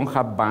that you don't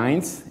have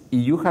binds.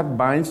 If you have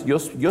binds,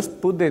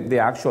 just put the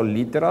actual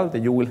literal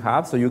that you will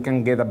have so you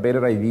can get a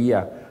better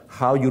idea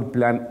how your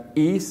plan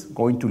is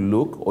going to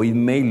look, or it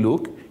may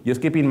look.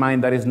 Just keep in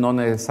mind that is not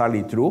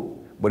necessarily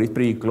true, but it's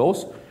pretty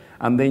close.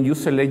 And then you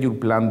select your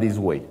plan this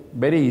way.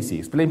 Very easy.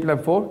 Explain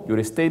plan for,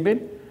 your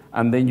statement,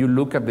 and then you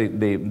look at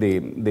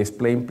the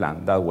explain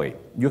plan that way.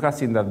 You have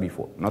seen that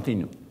before, nothing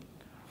new.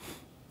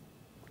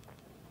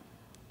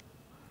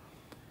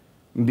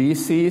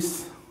 This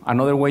is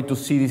another way to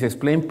see this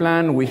explain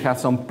plan. We have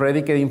some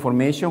predicate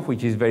information,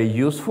 which is very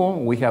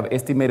useful. We have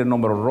estimated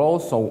number of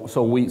rows,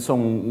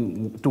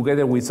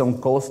 together with some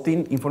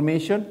costing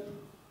information.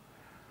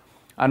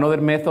 Another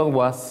method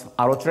was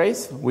auto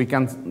trace. We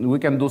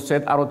can do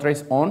set auto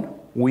trace on.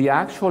 We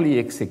actually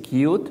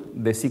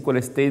execute the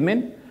SQL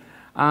statement,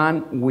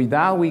 and with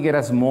that we get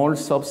a small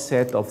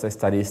subset of the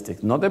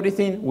statistics. Not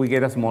everything, we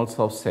get a small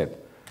subset.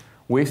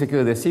 We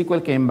executed the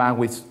SQL, came back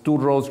with 2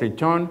 rows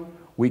returned.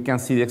 We can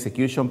see the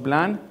execution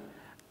plan,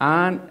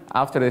 and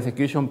after the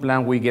execution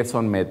plan, we get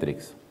some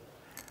metrics.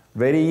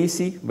 Very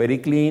easy, very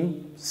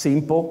clean,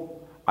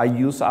 simple. I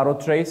use auto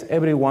trace.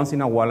 Every once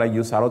in a while, I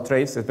use auto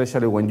trace,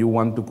 especially when you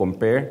want to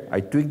compare. I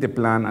tweak the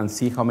plan and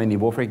see how many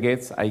buffer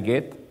gets I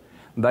get.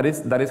 That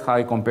is how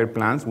I compare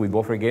plans with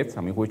buffer gets.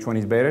 I mean, which one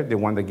is better? The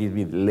one that gives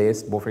me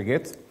less buffer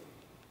gets.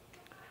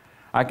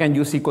 I can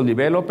use SQL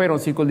Developer. On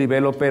SQL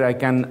Developer,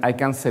 I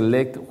can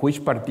select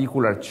which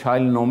particular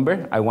child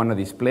number I want to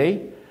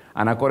display.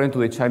 And according to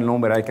the child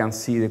number, I can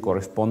see the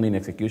corresponding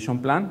execution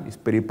plan. It's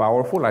pretty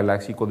powerful. I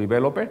like SQL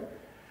Developer.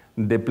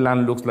 The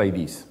plan looks like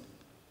this.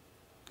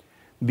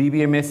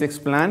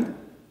 VBMSX plan,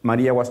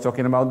 Maria was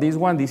talking about this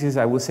one. This is,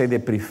 I would say, the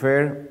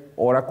preferred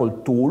Oracle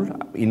tool,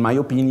 in my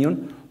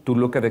opinion, to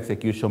look at the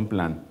execution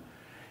plan.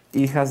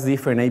 It has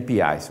different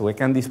APIs, so I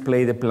can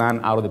display the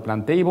plan out of the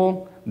plan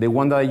table. The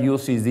one that I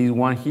use is this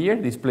one here,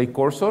 display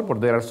cursor, but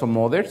there are some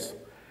others.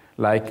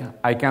 Like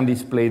I can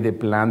display the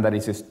plan that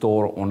is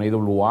stored on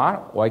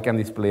AWR, or I can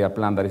display a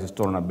plan that is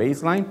stored on a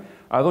baseline.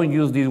 I don't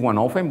use this one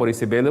often, but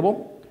it's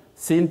available.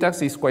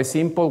 Syntax is quite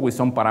simple with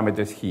some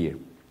parameters here.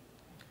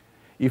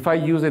 If I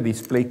use the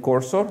display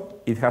cursor,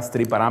 it has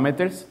 3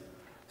 parameters: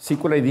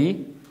 SQL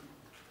ID,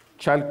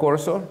 child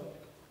cursor,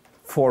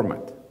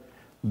 format.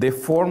 The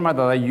format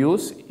that I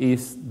use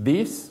is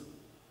this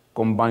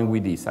combined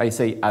with this. I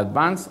say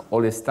advanced,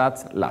 all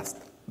stats last.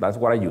 That's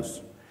what I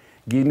use.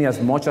 Give me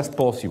as much as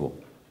possible.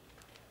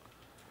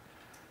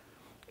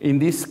 In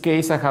this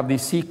case, I have the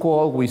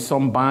SQL with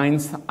some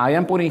binds. I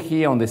am putting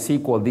here on the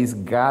SQL this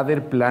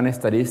gather plan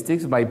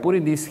statistics. By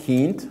putting this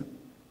hint,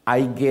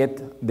 I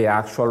get the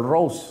actual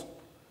rows.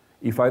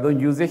 If I don't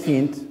use the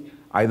hint,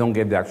 I don't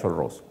get the actual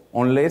rows,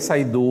 unless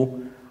I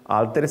do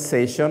alter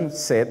session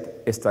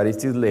set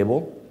statistics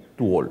level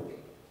to all,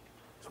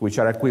 which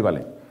are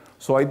equivalent.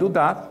 So I do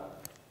that,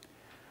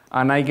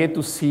 and I get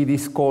to see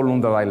this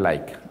column that I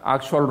like.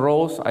 Actual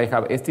rows, I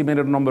have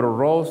estimated number of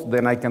rows,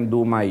 then I can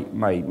do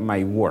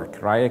my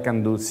work, right? I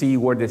can see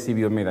where the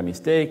CBO made a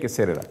mistake,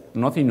 etc.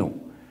 Nothing new.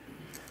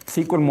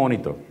 SQL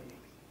Monitor.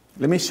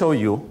 Let me show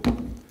you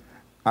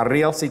a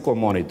real SQL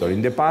Monitor.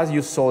 In the past,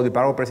 you saw the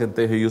PowerPoint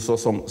presentation, you saw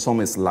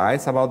some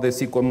slides about the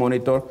SQL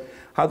Monitor.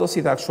 How does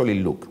it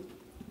actually look?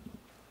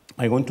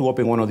 I'm going to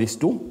open one of these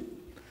 2,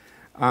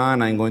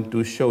 and I'm going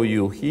to show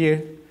you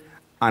here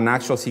an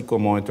actual SQL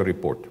Monitor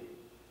report.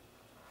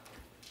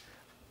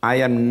 I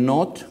am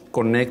not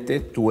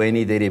connected to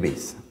any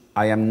database.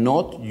 I am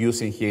not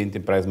using here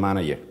Enterprise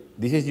Manager.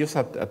 This is just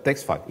a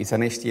text file. It's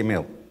an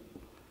HTML.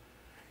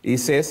 It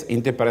says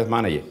Enterprise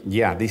Manager.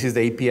 Yeah, this is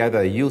the API that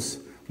I use,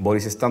 but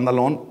it's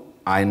standalone.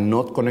 I'm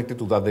not connected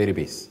to that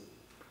database.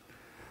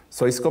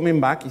 So it's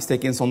coming back. It's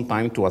taking some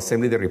time to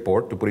assemble the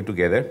report, to put it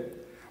together,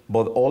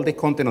 but all the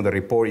content of the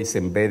report is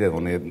embedded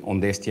on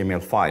the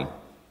HTML file.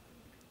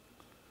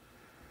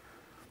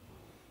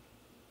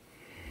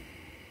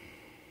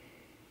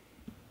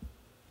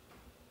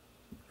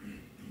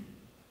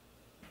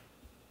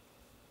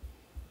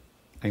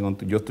 I'm going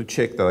to just to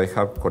check that I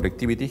have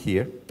connectivity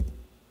here.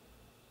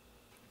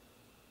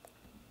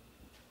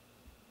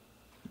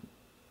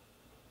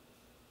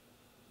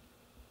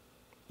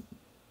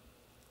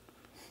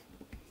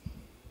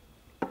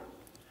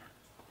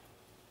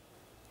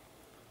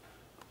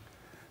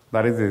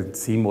 That is the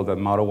symbol that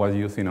Mauro was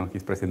using on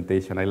his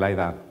presentation. I like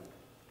that.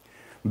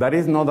 That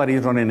is not that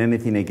he's running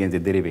anything against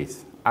the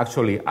database.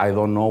 Actually, I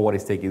don't know what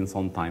is taking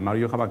some time. Mauro,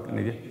 you have an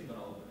idea?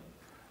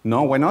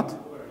 No, why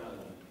not?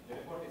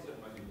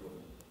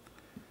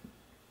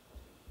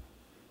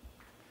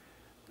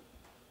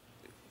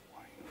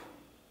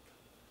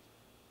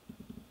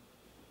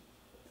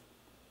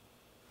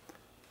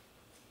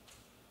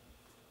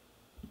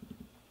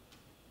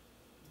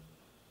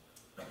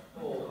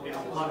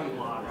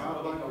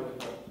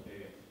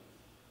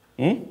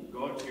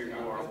 Go to your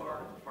URL bar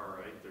on the far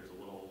right. There's a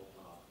little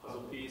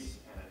puzzle piece,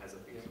 and it has a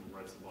thing some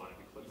red symbol on it.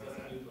 If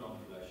you click on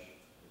that,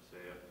 say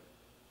it.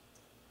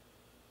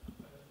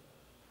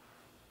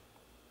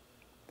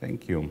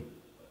 Thank you.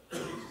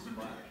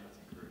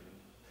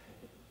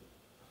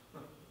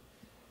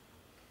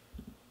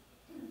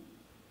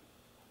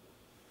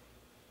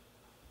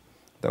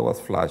 That was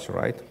flash,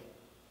 right? Yes,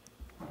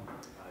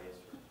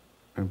 sir.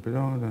 And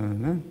below,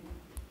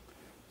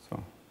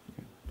 so.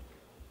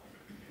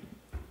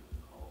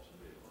 Call up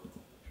somebody at Oracle,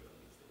 make sure that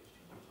meets the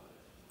HTML file.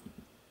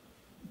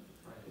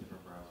 Right,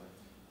 different browser.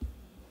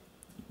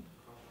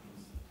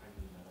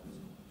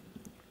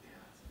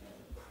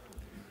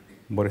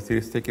 But it still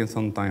is taking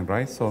some time,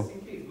 right? So.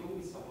 Yeah, they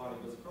just, that was the most, one of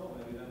the most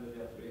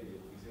recent updates.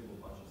 The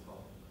last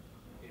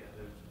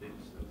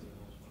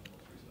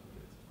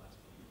one was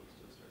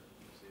to start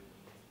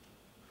receiving.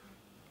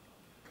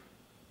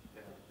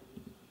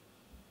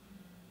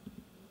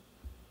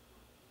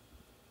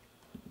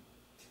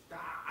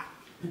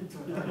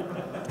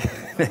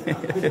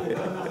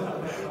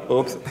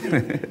 Oops.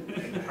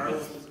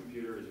 Carlos's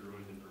computer is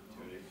ruined in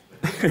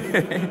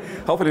perpetuity.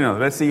 Hopefully not.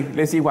 Let's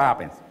see what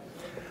happens.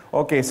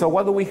 Okay, so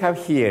what do we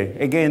have here?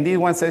 Again, this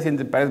one says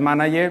Enterprise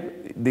Manager.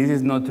 This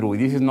is not true.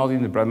 This is not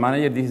Enterprise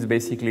Manager. This is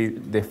basically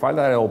the file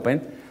that I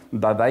opened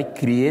that I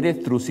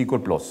created through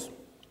SQL Plus.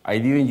 I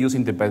didn't use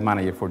Enterprise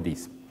Manager for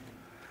this.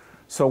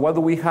 So what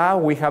do we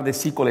have? We have the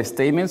SQL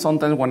statement.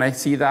 Sometimes when I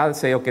see that, I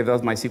say, okay,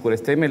 that's my SQL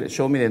statement.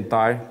 Show me the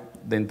entire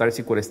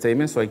SQL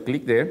statement. So I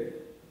click there.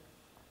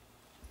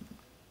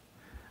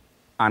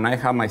 And I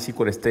have my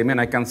SQL statement.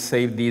 I can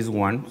save this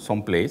one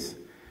someplace.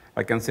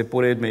 I can say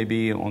put it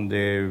maybe on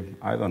the,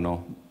 I don't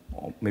know,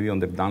 maybe on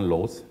the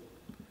downloads.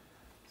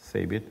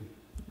 Save it.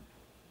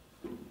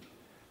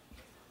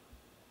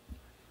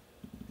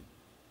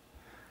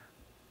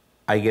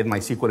 I get my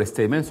SQL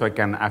statement so I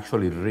can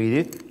actually read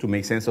it to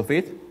make sense of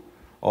it.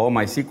 Oh,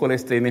 my SQL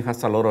statement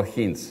has a lot of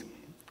hints.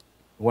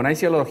 When I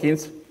see a lot of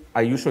hints,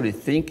 I usually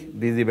think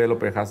this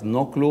developer has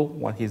no clue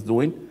what he's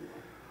doing.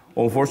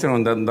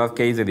 Unfortunately, in that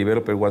case, the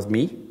developer was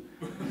me.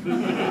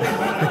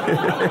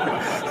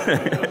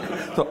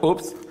 So,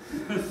 oops.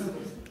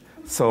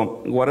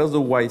 So, what else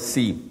do I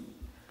see?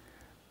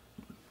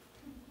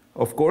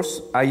 Of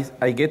course,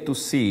 I get to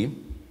see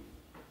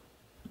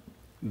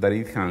that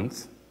it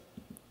hangs.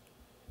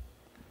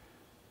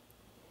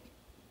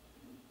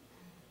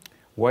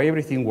 Why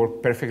everything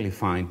worked perfectly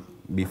fine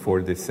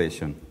before the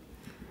session.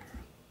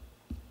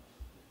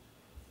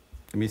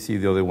 Let me see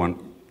the other one.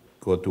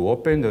 Go to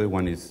open. The other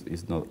one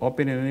is not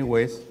opening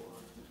anyways.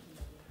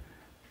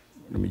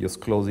 Let me just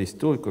close these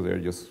two because they're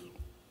just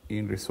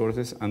in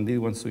resources. And this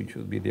one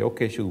should be the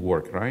OK should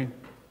work, right?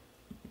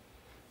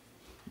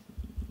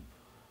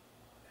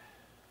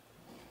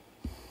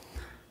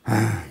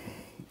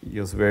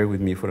 Just bear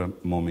with me for a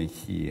moment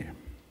here.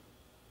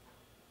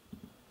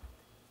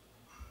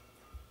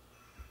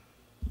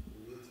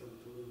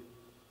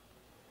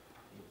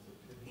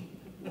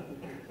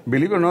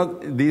 Believe it or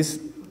not, this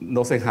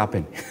doesn't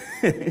happen.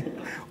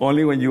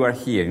 Only when you are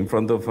here in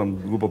front of a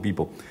group of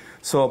people.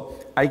 So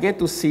I get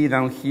to see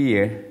down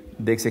here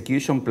the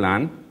execution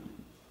plan,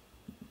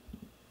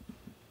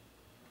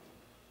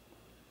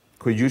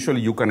 because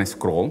usually you can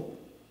scroll.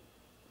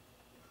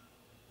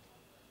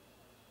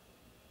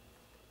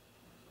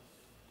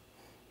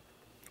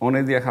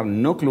 Honestly, I have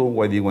no clue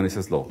why this one is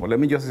slow. But let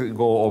me just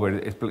go over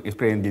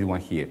explaining this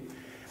one here.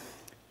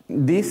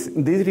 This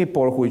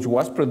report, which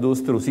was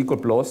produced through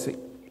SQL Plus,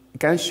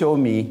 can show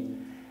me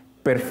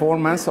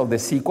performance of the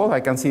SQL.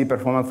 I can see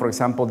performance, for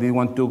example, this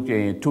one took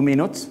 2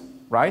 minutes,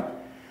 right?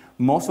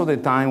 Most of the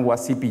time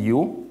was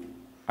CPU.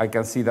 I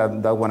can see that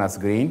one as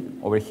green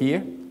over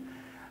here.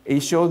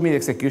 It shows me the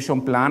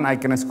execution plan. I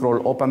can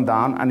scroll up and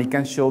down, and it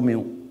can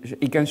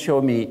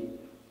show me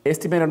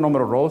estimated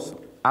number of rows,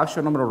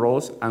 actual number of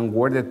rows, and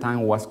where the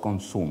time was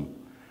consumed.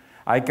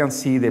 I can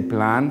see the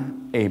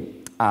plan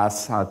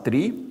as a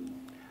tree.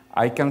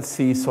 I can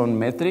see some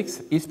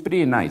metrics. It's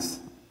pretty nice.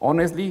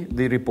 Honestly,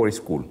 the report is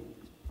cool.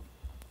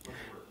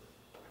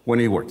 When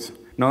it works.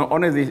 Now,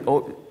 honestly,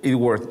 it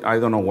works. I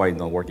don't know why it's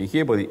not working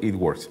here, but it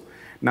works.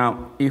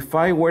 Now, if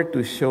I were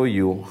to show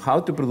you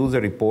how to produce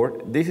a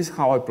report, this is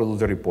how I produce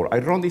the report. I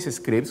run this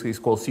script. It's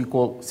called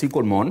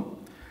SQL Mon.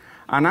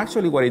 And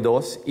actually what it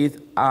does, it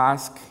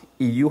asks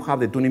if you have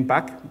the tuning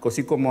pack, because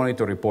SQL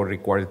Monitor report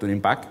requires the tuning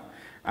pack,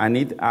 and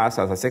it asks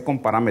as a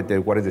second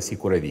parameter what is the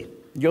SQL ID.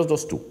 Just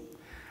those two.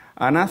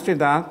 And after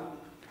that,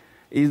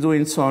 it's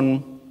doing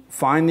some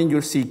finding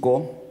your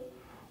SQL,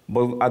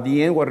 but at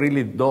the end, what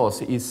really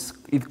does is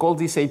it calls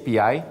this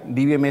API,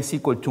 DBMS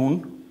SQL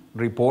Tune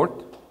report,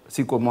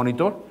 SQL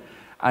Monitor,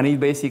 and it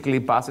basically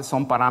passes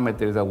some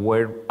parameters that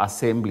were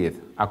assembled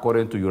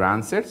according to your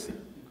answers.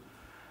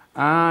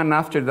 And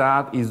after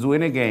that, it's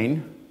doing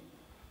again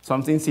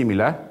something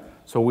similar.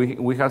 So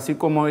we have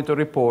SQL Monitor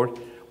report.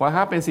 What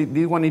happens is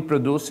this one, it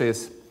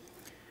produces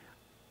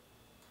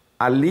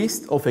a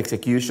list of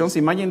executions.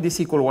 Imagine this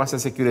SQL was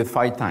executed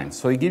 5 times.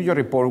 So it gives you a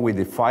report with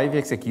the 5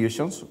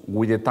 executions,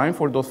 with the time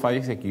for those 5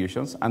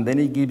 executions, and then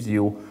it gives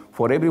you,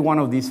 for every one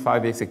of these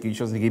 5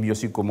 executions, it gives you a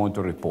SQL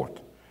Monitor report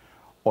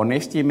on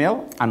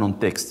HTML and on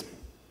text.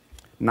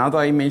 Now that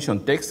I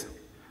mentioned text,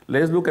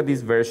 let's look at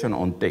this version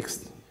on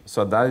text.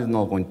 So that is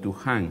not going to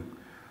hang.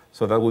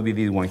 So that would be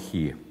this one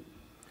here.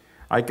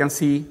 I can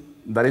see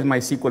that is my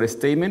SQL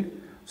statement,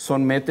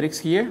 some metrics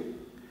here.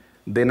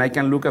 Then I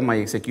can look at my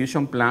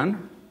execution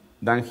plan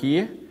down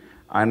here,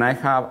 and I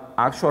have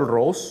actual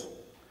rows,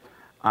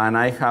 and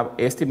I have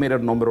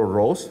estimated number of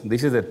rows.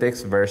 This is the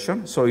text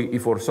version. So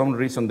if for some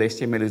reason the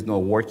HTML is not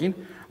working,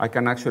 I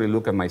can actually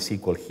look at my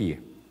SQL here.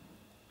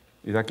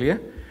 Is that clear?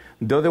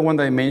 The other one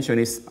that I mentioned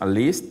is a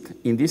list.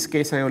 In this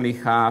case, I only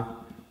have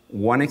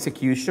one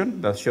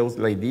execution that shows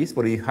like this,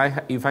 but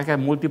if I have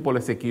multiple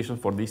executions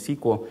for this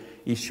SQL,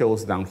 it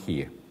shows down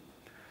here.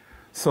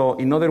 So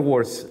in other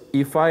words,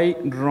 if I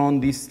run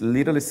this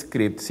little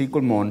script,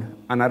 SQLmon,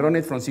 and I run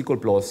it from SQL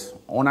Plus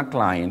on a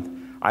client,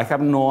 I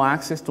have no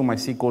access to my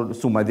SQL,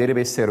 to my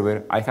database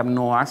server. I have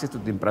no access to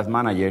the Impress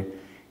Manager.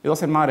 It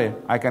doesn't matter.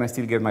 I can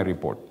still get my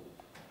report.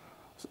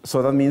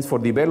 So that means for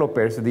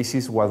developers, this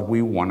is what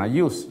we want to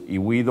use.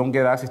 If we don't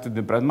get access to the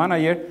Impress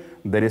Manager,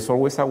 there is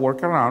always a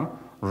workaround.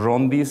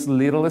 Run this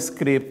little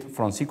script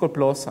from SQL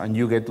Plus, and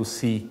you get to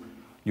see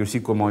your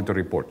SQL Monitor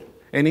report.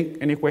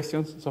 Any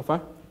questions so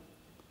far?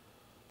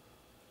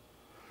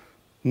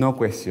 No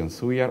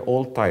questions. We are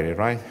all tired,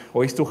 right?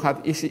 Or it's too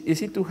hot. Is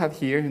it too hot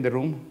here in the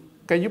room?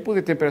 Can you put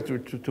the temperature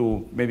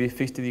to maybe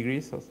 50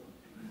 degrees?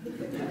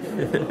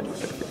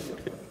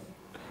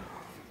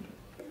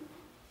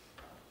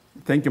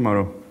 Thank you,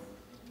 Mauro. Are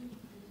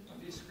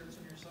these scripts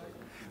on your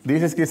site?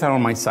 These scripts are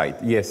on my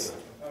site, yes.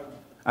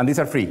 And these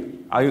are free.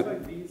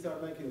 These are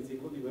like in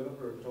SQL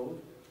Developer Code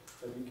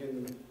that you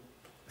can...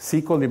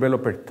 SQL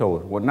Developer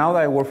Code. Well, now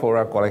that I work for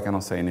Oracle, I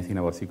cannot say anything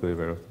about SQL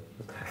Developer.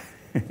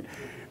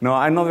 No,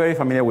 I'm not very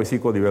familiar with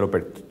SQL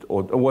Developer.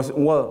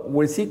 Well,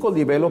 with SQL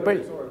Developer,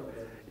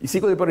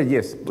 SQL Developer,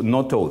 yes, but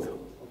not Toad. Okay.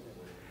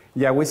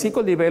 Yeah, with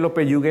SQL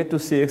Developer, you get to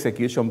see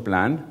execution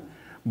plan,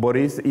 but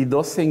it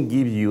doesn't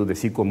give you the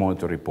SQL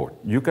Monitor report.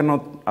 You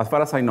cannot, as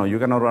far as I know, you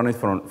cannot run it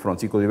from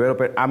SQL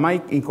Developer. Am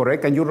I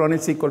incorrect? Can you run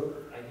it SQL?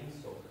 I think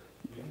so.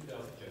 You need to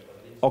ask Jeff, but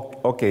I think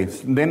so. Okay,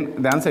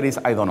 then the answer is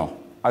I don't know.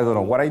 I don't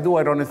know. What I do,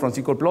 I run it from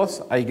SQL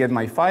Plus, I get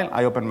my file,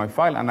 I open my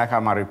file, and I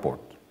have my report.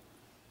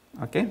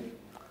 Okay?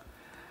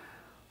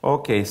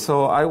 Okay,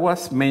 so I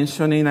was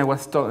mentioning, I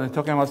was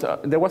talking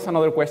about, there was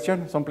another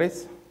question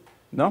someplace?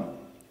 No?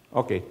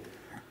 Okay.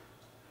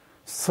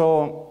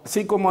 So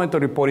SQL Monitor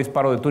report is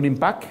part of the tuning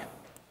pack.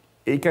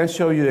 It can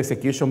show you the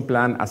execution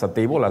plan as a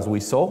table, as we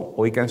saw,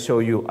 or it can show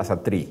you as a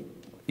tree.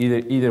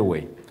 Either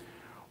way.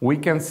 We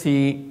can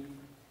see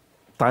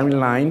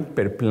timeline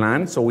per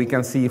plan, so we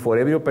can see for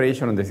every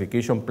operation on the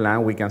execution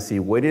plan, we can see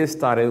where it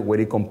started,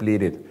 where it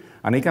completed.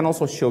 And it can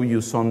also show you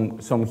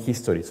some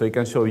history. So it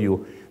can show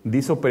you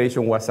this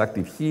operation was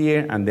active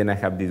here, and then I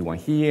have this one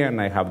here,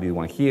 and I have this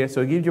one here.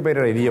 So it gives you a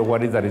better idea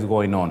what is that is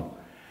going on.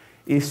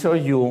 It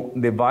shows you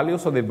the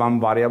values of the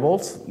BAM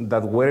variables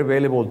that were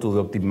available to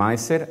the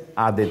optimizer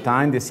at the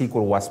time the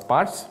SQL was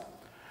parsed.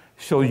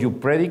 Shows you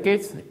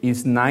predicates.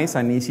 It's nice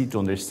and easy to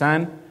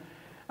understand.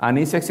 And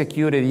it's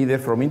executed either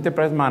from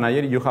Enterprise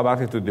Manager. You have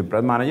access to the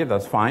Enterprise Manager,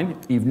 that's fine.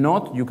 If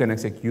not, you can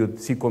execute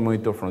SQL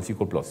Monitor from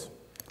SQL Plus.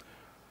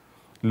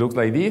 Looks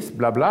like this,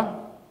 blah, blah.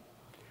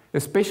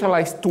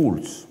 Specialized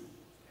tools.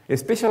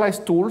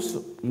 Specialized tools,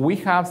 we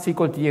have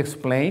SQL T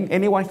Explain.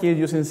 Anyone here has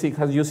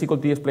used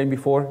SQL T Explain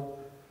before?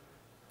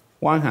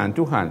 One hand,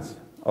 two hands.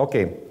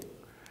 Okay.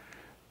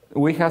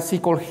 We have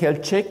SQL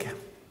Health Check,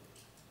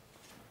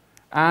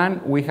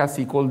 and we have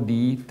SQL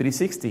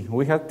D360.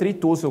 We have three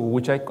tools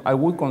which I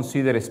would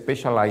consider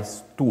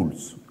specialized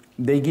tools.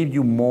 They give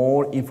you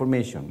more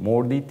information,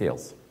 more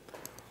details.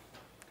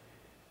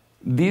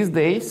 These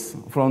days,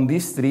 from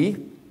these three,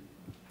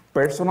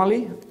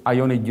 personally, I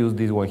only use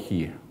this one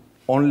here,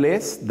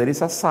 unless there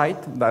is a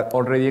site that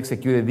already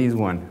executed this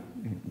one.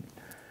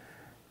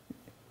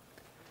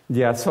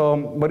 Yeah, so,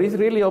 but it's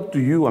really up to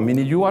you. I mean,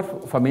 if you are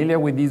familiar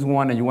with this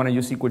one and you want to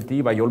use SQL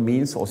T, by all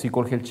means, or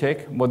SQL Health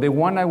Check, but the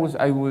one I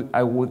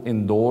would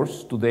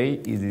endorse today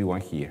is this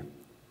one here,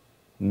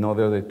 not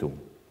the other two.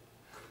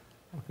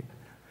 Okay.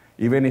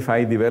 Even if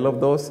I developed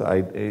those,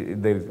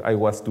 I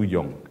was too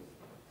young.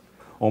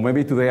 Or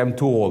maybe today I'm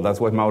too old, that's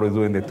why Mauro is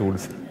doing the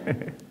tools.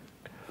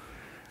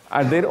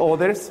 Are there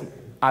others?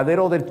 Are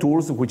there other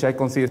tools which I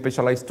consider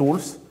specialized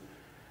tools?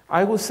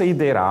 I would say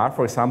there are.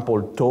 For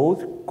example,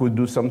 Toad could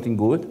do something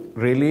good.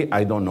 Really,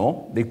 I don't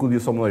know. They could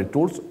use some other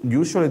tools.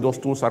 Usually those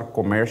tools are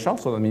commercial,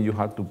 so that means you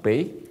have to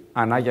pay,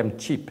 and I am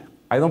cheap.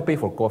 I don't pay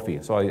for coffee,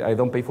 so I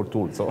don't pay for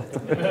tools. So.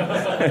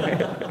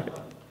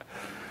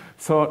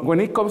 So when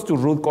it comes to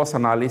root cause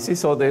analysis,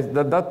 so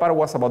that part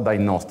was about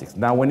diagnostics.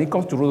 Now, when it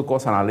comes to root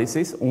cause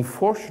analysis,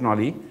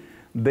 unfortunately,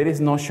 there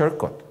is no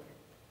shortcut.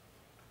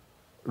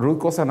 Root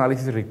cause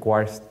analysis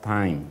requires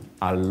time,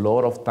 a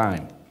lot of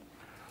time.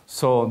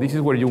 So this is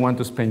where you want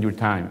to spend your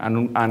time.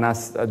 And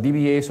as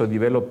DBAs or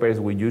developers,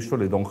 we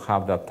usually don't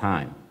have that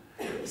time.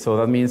 So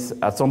that means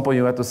at some point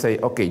you have to say,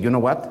 okay, you know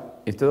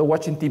what? Instead of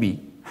watching TV,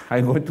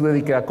 I'm going to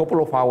dedicate a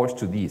couple of hours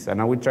to this, and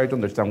I will try to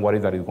understand what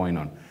is that is going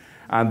on.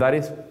 And that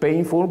is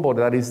painful, but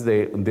that is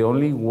the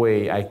only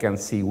way I can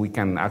see we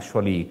can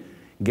actually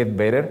get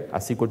better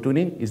at SQL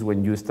tuning is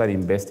when you start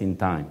investing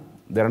time.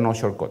 There are no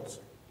shortcuts.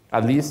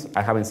 At least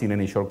I haven't seen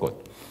any shortcut.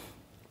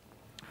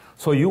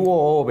 So you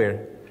go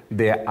over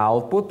the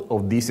output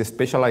of these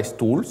specialized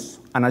tools.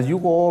 And as you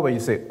go over, you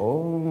say,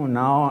 oh,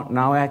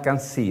 now I can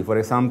see. For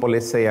example,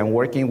 let's say I'm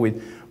working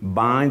with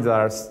binds that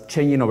are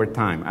changing over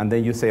time. And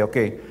then you say,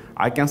 okay,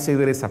 I can see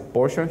there is a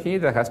portion here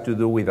that has to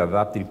do with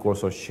adaptive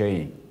cursor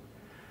chaining.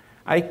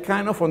 I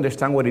kind of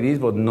understand what it is,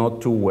 but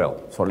not too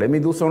well. So let me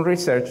do some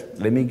research.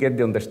 Let me get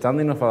the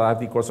understanding of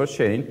adaptive cursor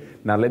chaining.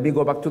 Now let me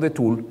go back to the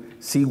tool,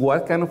 see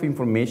what kind of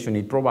information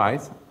it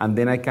provides, and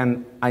then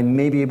I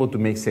may be able to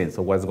make sense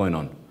of what's going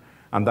on.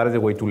 And that is the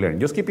way to learn.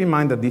 Just keep in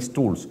mind that these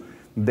tools,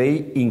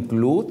 they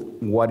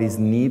include what is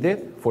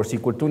needed for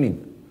SQL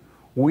tuning.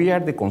 We are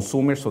the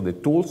consumers of the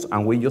tools,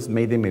 and we just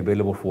made them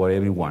available for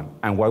everyone.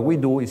 And what we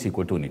do is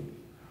SQL tuning.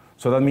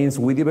 So that means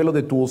we develop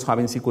the tools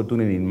having SQL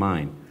tuning in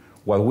mind.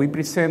 What we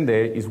present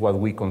there is what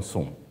we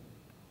consume.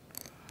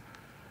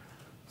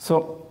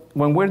 So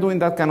when we're doing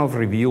that kind of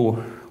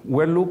review,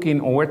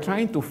 we're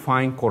trying to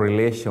find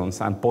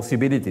correlations and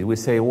possibilities. We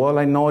say, well,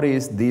 I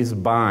noticed this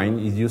bind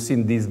is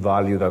using this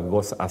value that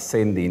goes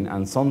ascending,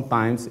 and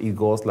sometimes it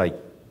goes like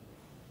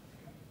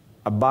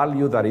a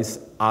value that is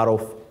out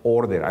of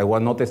order. I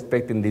was not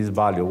expecting this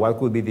value. What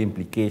could be the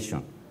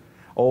implication?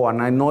 Oh,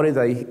 and I noticed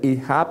that it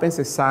happens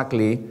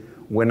exactly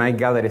when I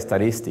gather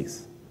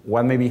statistics.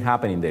 What may be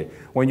happening there?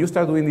 When you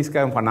start doing this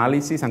kind of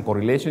analysis and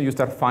correlation, you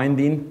start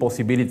finding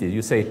possibilities.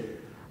 You say,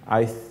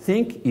 I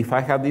think if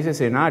I have this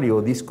scenario,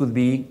 this could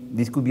be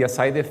a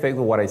side effect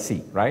of what I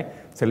see, right?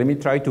 So let me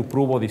try to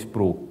prove or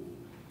disprove.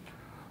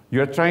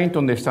 You're trying to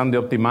understand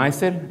the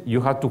optimizer, you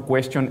have to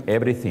question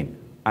everything.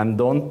 And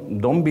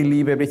don't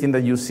believe everything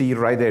that you see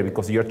right there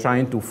because you're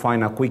trying to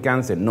find a quick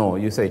answer. No,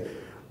 you say,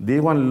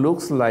 this one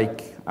looks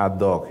like a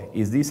dog.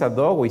 Is this a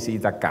dog or is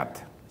it a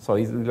cat? So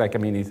it's like,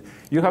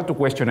 you have to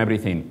question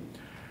everything.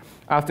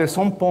 After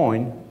some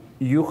point,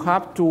 you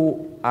have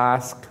to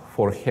ask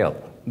for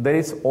help. There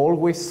is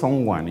always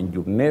someone in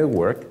your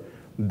network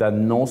that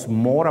knows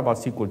more about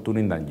SQL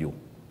tuning than you.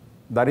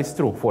 That is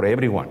true for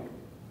everyone.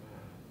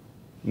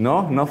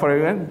 No, not for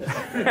everyone?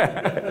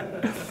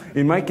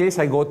 In my case,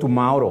 I go to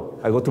Mauro.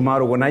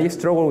 When I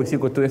struggle with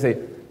SQL tuning, I say,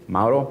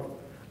 Mauro,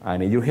 I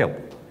need your help.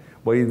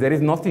 But there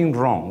is nothing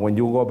wrong when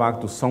you go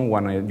back to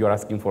someone and you're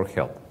asking for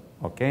help,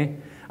 okay?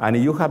 And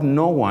if you have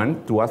no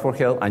one to ask for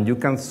help and you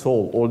can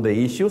solve all the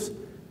issues,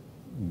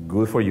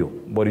 good for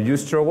you. But if you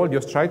struggle,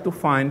 just try to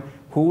find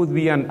who would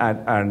be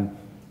a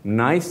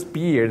nice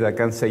peer that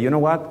can say, you know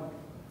what,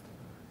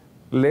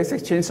 let's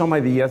exchange some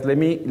ideas, let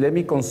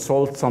me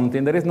consult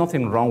something. There is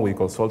nothing wrong with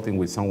consulting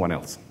with someone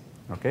else,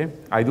 okay?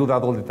 I do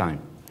that all the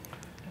time.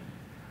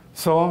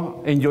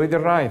 So enjoy the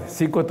ride.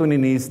 SQL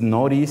tuning is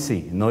not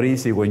easy.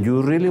 When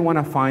you really want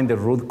to find the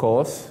root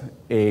cause,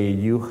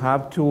 you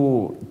have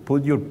to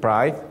put your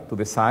pride to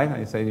the side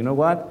and say, you know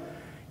what?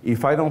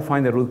 If I don't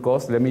find the root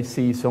cause, let me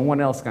see if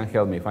someone else can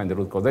help me find the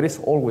root cause. There is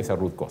always a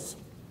root cause.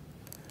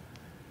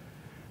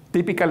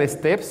 Typical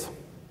steps,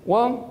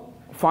 well,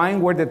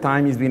 find where the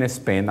time is being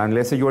spent. And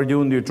let's say you're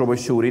doing your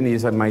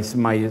troubleshooting,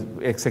 my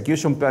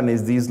execution plan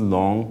is this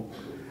long.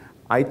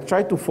 I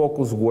try to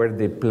focus where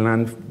the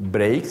plan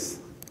breaks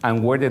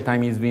and where the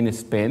time is being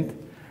spent.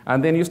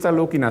 And then you start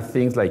looking at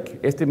things like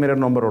estimated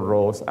number of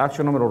rows,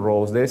 actual number of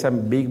rows. There's a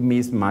big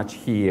mismatch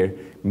here.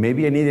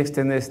 Maybe I need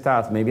extended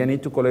stats. Maybe I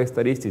need to collect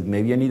statistics.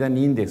 Maybe I need an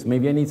index.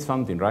 Maybe I need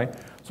something, right?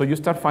 So you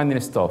start finding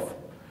stuff.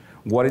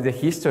 What is the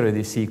history of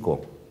this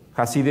SQL?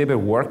 Has it ever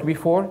worked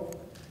before?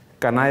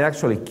 Can I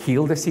actually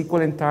kill the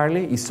SQL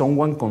entirely? Is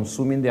someone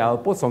consuming the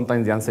output?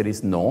 Sometimes the answer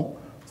is no.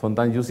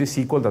 Sometimes you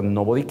see SQL that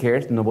nobody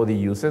cares, nobody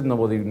uses,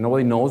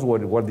 nobody knows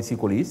what the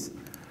SQL is.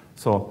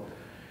 So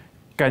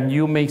can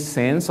you make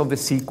sense of the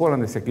SQL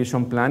and the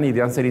execution plan? If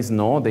the answer is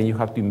no, then you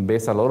have to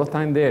invest a lot of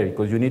time there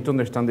because you need to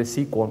understand the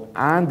SQL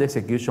and the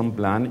execution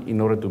plan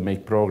in order to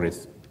make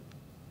progress.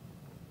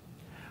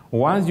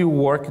 Once you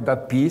work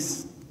that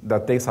piece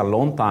that takes a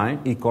long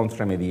time, it comes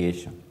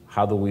remediation.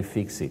 How do we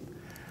fix it?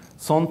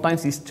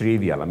 Sometimes it's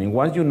trivial.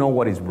 Once you know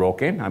what is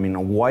broken,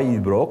 why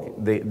it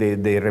broke, the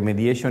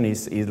remediation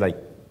is like,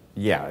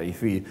 yeah,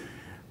 if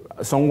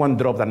someone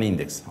dropped an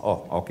index,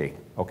 oh, okay,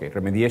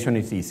 remediation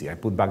is easy. I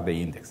put back the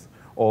index.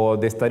 Or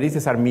the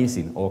statistics are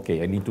missing.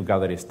 Okay, I need to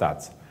gather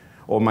stats.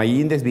 Or my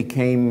index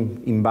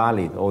became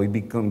invalid, or it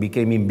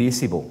became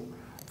invisible.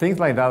 Things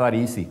like that are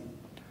easy.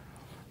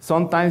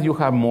 Sometimes you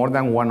have more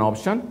than one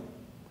option,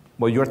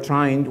 but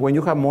when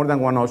you have more than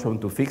one option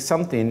to fix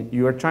something,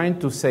 you are trying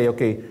to say,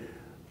 okay,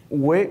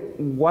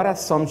 what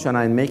assumption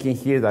I'm making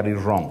here that is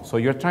wrong? So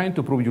you're trying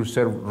to prove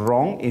yourself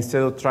wrong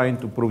instead of trying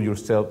to prove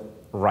yourself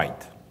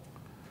right.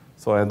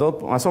 So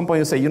at some point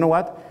you say, you know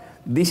what?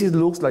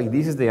 Looks like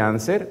this is the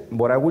answer,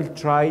 but I will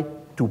try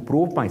to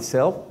prove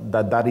myself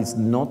that is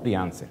not the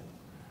answer.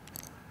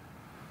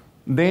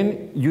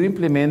 Then you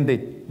implement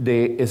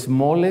the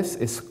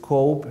smallest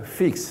scope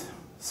fix.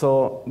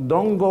 So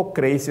don't go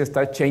crazy,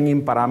 start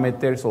changing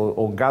parameters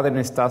or gathering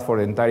stats for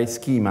the entire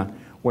schema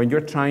when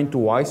you're trying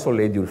to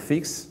isolate your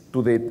fix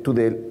to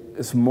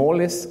the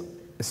smallest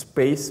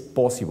space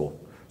possible.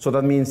 So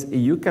that means if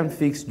you can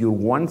fix your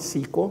one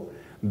SQL,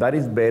 that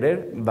is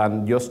better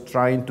than just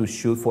trying to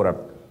shoot for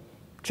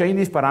change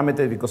this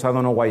parameter because I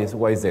don't know why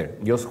it's there.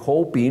 Just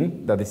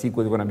hoping that the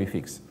SQL is going to be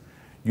fixed.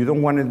 You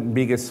don't want a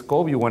bigger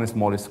scope, you want a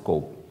smaller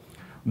scope.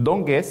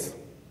 Don't guess.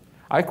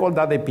 I call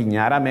that the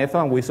piñata method,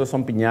 and we saw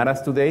some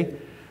piñatas today.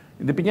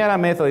 The piñata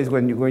method is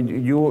when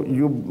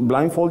you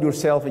blindfold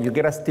yourself and you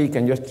get a stick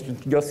and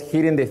just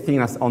hitting the thing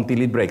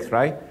until it breaks,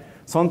 right?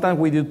 Sometimes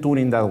we do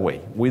tuning that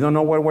way. We don't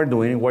know what we're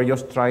doing, we're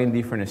just trying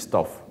different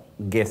stuff,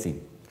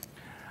 guessing.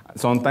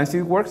 Sometimes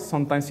it works,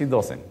 sometimes it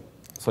doesn't.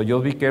 So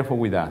just be careful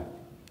with that.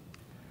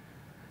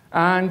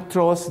 And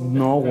trust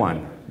no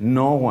one,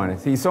 no one.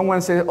 See,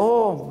 someone says,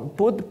 oh,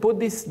 put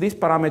this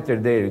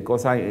parameter there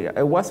because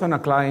I was on a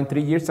client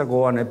 3 years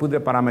ago and I put the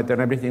parameter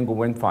and everything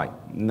went fine.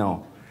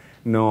 No,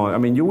 no. I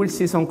mean, you will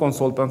see some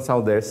consultants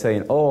out there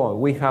saying, oh,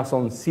 we have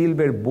some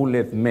silver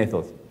bullet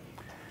method.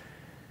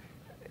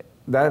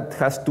 That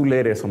has 2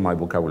 letters on my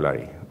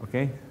vocabulary,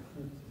 okay?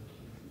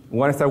 I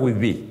want to start with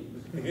B.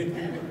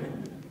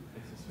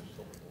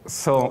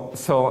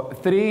 So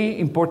 3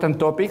 important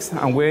topics,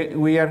 and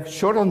we are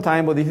short on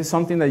time, but this is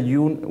something that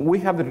we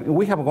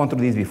have gone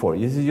through this before.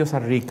 This is just a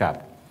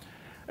recap.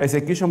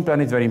 Execution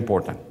plan is very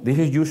important. This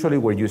is usually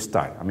where you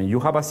start. I mean, you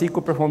have a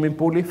SQL performing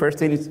poorly. First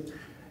thing is,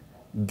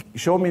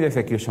 show me the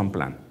execution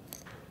plan.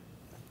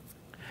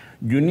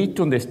 You need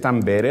to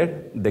understand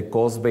better the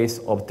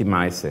cost-based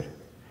optimizer.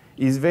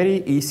 It's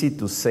very easy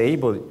to say,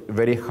 but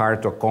very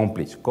hard to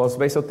accomplish.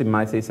 Cost-based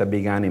optimizer is a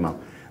big animal.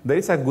 There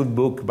is a good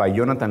book by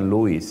Jonathan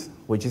Lewis,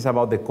 which is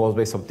about the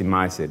cost-based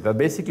optimizer, that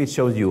basically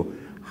shows you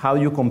how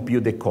you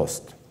compute the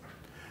cost.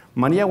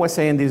 Maria was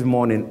saying this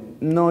morning,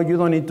 no, you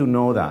don't need to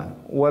know that.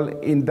 Well,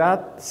 in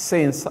that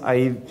sense,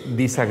 I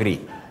disagree.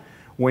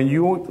 When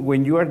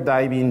you are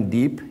diving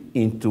deep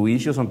into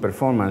issues on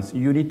performance,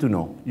 you need to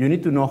know. You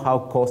need to know how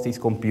cost is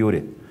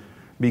computed.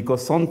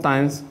 Because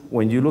sometimes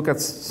when you look at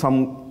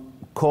some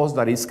cost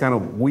that is kind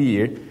of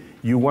weird,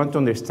 you want to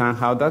understand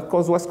how that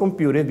cost was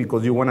computed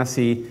because you want to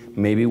see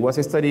maybe it was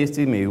a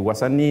statistic, maybe it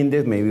was an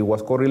index, maybe it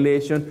was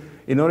correlation.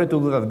 In order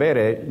to do that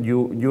better,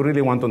 you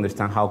really want to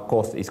understand how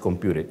cost is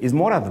computed. It's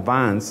more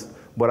advanced,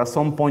 but at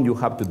some point you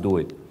have to do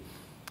it.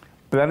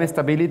 Plan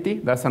stability,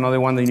 that's another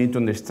one that you need to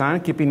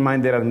understand. Keep in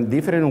mind there are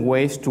different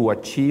ways to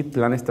achieve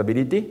plan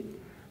stability,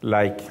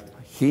 like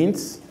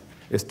hints,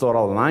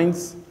 stored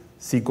lines,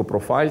 SQL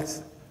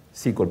profiles,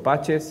 SQL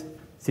patches,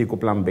 SQL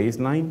plan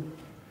baseline.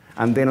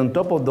 And then on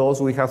top of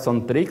those, we have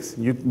some tricks.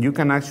 You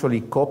can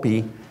actually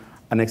copy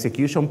an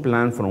execution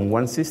plan from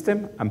one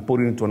system and put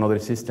it into another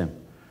system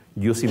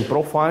using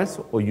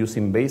profiles or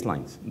using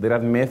baselines. There are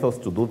methods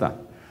to do that.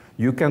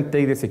 You can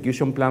take the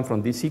execution plan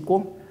from this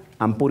SQL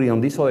and put it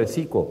on this other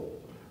SQL.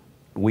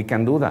 We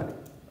can do that.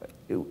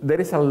 There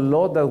is a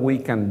lot that we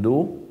can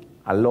do,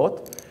 a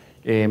lot.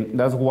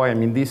 That's why, I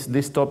mean,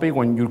 this topic,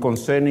 when your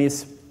concern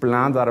is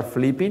plans that are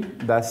flipping,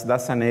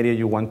 that's an area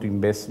you want to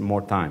invest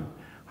more time.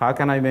 How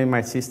can I make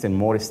my system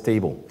more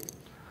stable?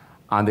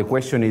 And the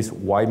question is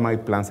why my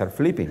plans are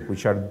flipping,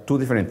 which are 2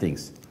 different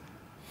things.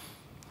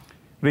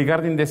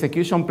 Regarding the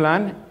execution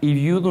plan, if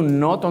you do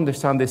not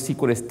understand the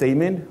SQL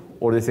statement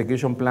or the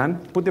execution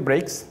plan, put the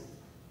brakes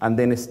and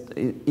then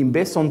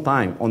invest some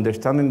time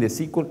understanding the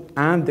SQL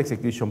and the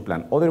execution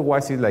plan.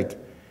 Otherwise, it's like,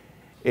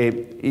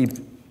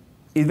 it's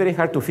very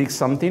hard to fix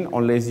something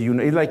unless you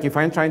know. It's like if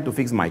I'm trying to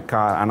fix my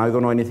car and I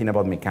don't know anything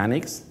about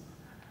mechanics,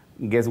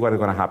 guess what is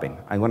going to happen?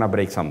 I'm going to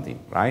break something,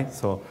 right?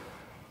 So,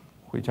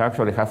 which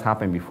actually has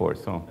happened before.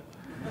 So,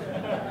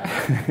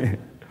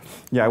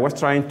 yeah, I was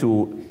trying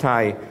to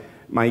tie,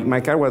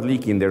 my car was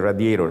leaking the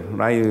radiator,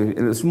 right?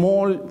 A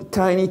small,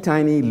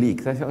 tiny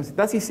leak.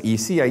 That is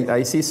easy.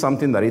 I see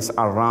something that is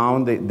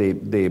around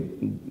the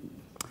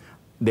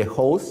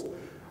hose,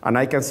 and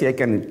I can see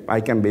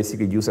I can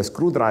basically use a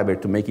screwdriver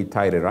to make it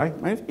tighter, right?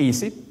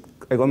 Easy.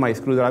 I got my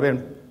screwdriver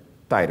and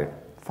tighter.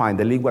 Fine,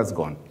 the leak was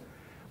gone.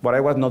 But I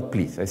was not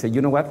pleased. I said,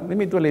 you know what? Let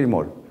me do a little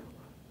more.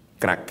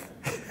 Crack.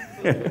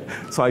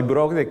 So I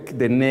broke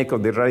the neck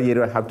of the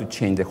radiator. I have to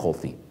change the whole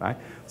thing, right?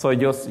 So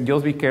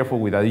just be careful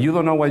with that. If you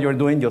don't know what you're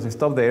doing, just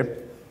stop there.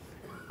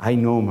 I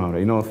know, Mauro.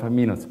 I know, 5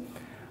 minutes.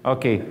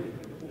 Okay.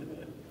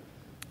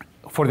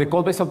 For the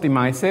code-based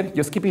optimizer,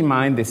 just keep in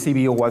mind the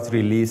CBO was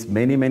released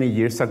many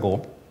years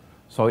ago.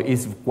 So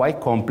it's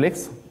quite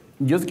complex.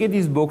 Just get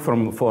this book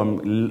from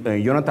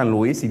Jonathan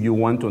Lewis if you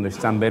want to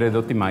understand better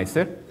the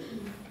optimizer.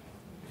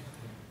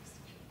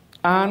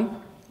 And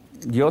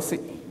just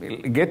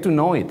get to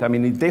know it. I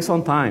mean, it takes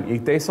some time.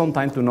 It takes some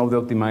time to know the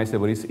optimizer,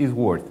 but it's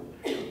worth.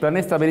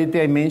 Plan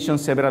stability, I mentioned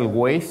several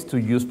ways to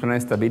use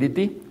plan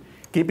stability.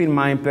 Keep in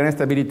mind plan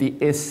stability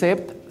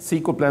except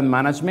SQL plan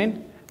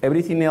management.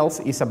 Everything else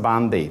is a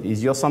band-aid.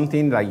 It's just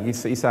something like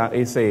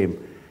it's a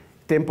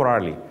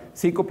temporarily.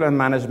 SQL plan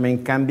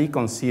management can be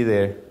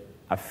considered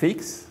a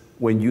fix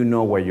when you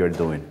know what you're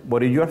doing.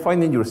 But if you're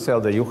finding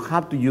yourself that you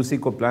have to use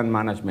SQL plan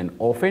management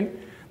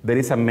often, there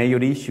is a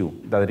major issue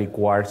that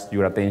requires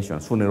your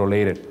attention sooner or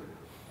later.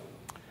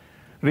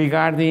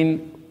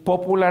 Regarding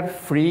popular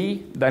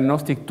free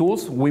diagnostic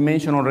tools, we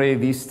mentioned already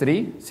these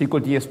 3,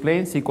 SQL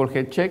T-Explain, SQL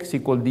Head Check,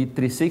 SQL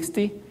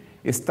D360,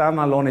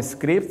 standalone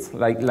scripts,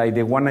 like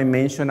the one I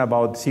mentioned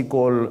about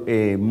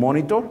SQL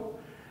Monitor.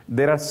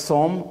 There are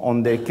some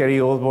on the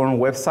Kerry Osborne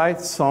website.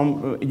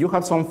 You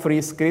have some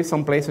free scripts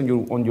someplace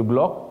on your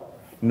blog?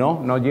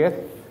 No, not yet?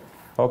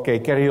 Okay,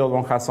 Kerry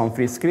Osborne has some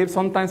free scripts.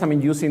 Sometimes,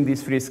 using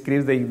these free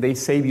scripts, they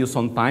save you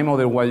some time,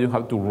 otherwise you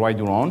have to write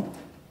your own.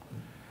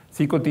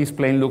 SQL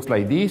T-Explain looks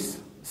like this.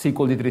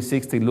 SQL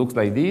D360 looks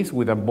like this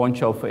with a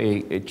bunch of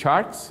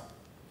charts.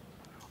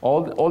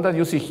 All that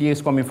you see here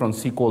is coming from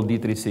SQL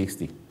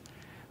D360.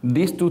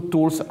 These two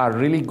tools are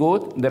really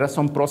good. There are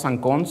some pros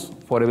and cons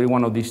for every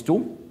one of these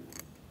two.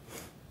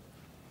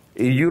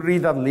 If you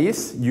read that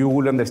list, you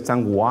will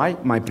understand why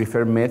my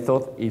preferred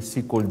method is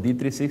SQL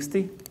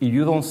D360. If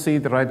you don't see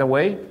it right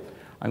away,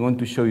 I'm going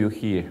to show you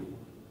here.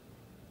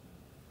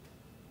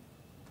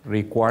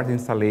 Required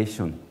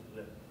installation.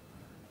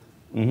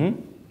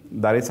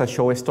 That is a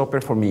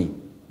showstopper for me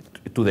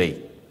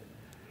today.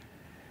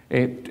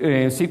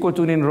 SQL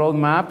Tuning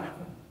Roadmap,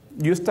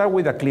 you start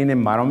with a clean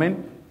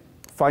environment,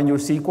 find your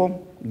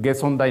SQL, get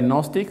some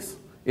diagnostics,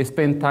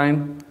 spend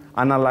time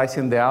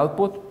analyzing the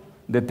output,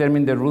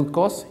 determine the root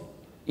cause,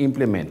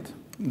 implement.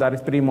 That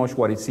is pretty much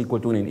what is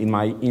SQL Tuning in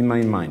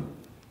my mind.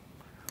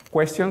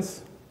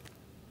 Questions?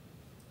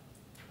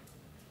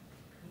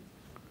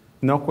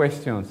 No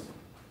questions?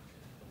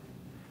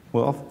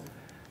 Well,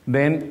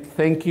 then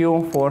thank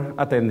you for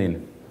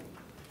attending.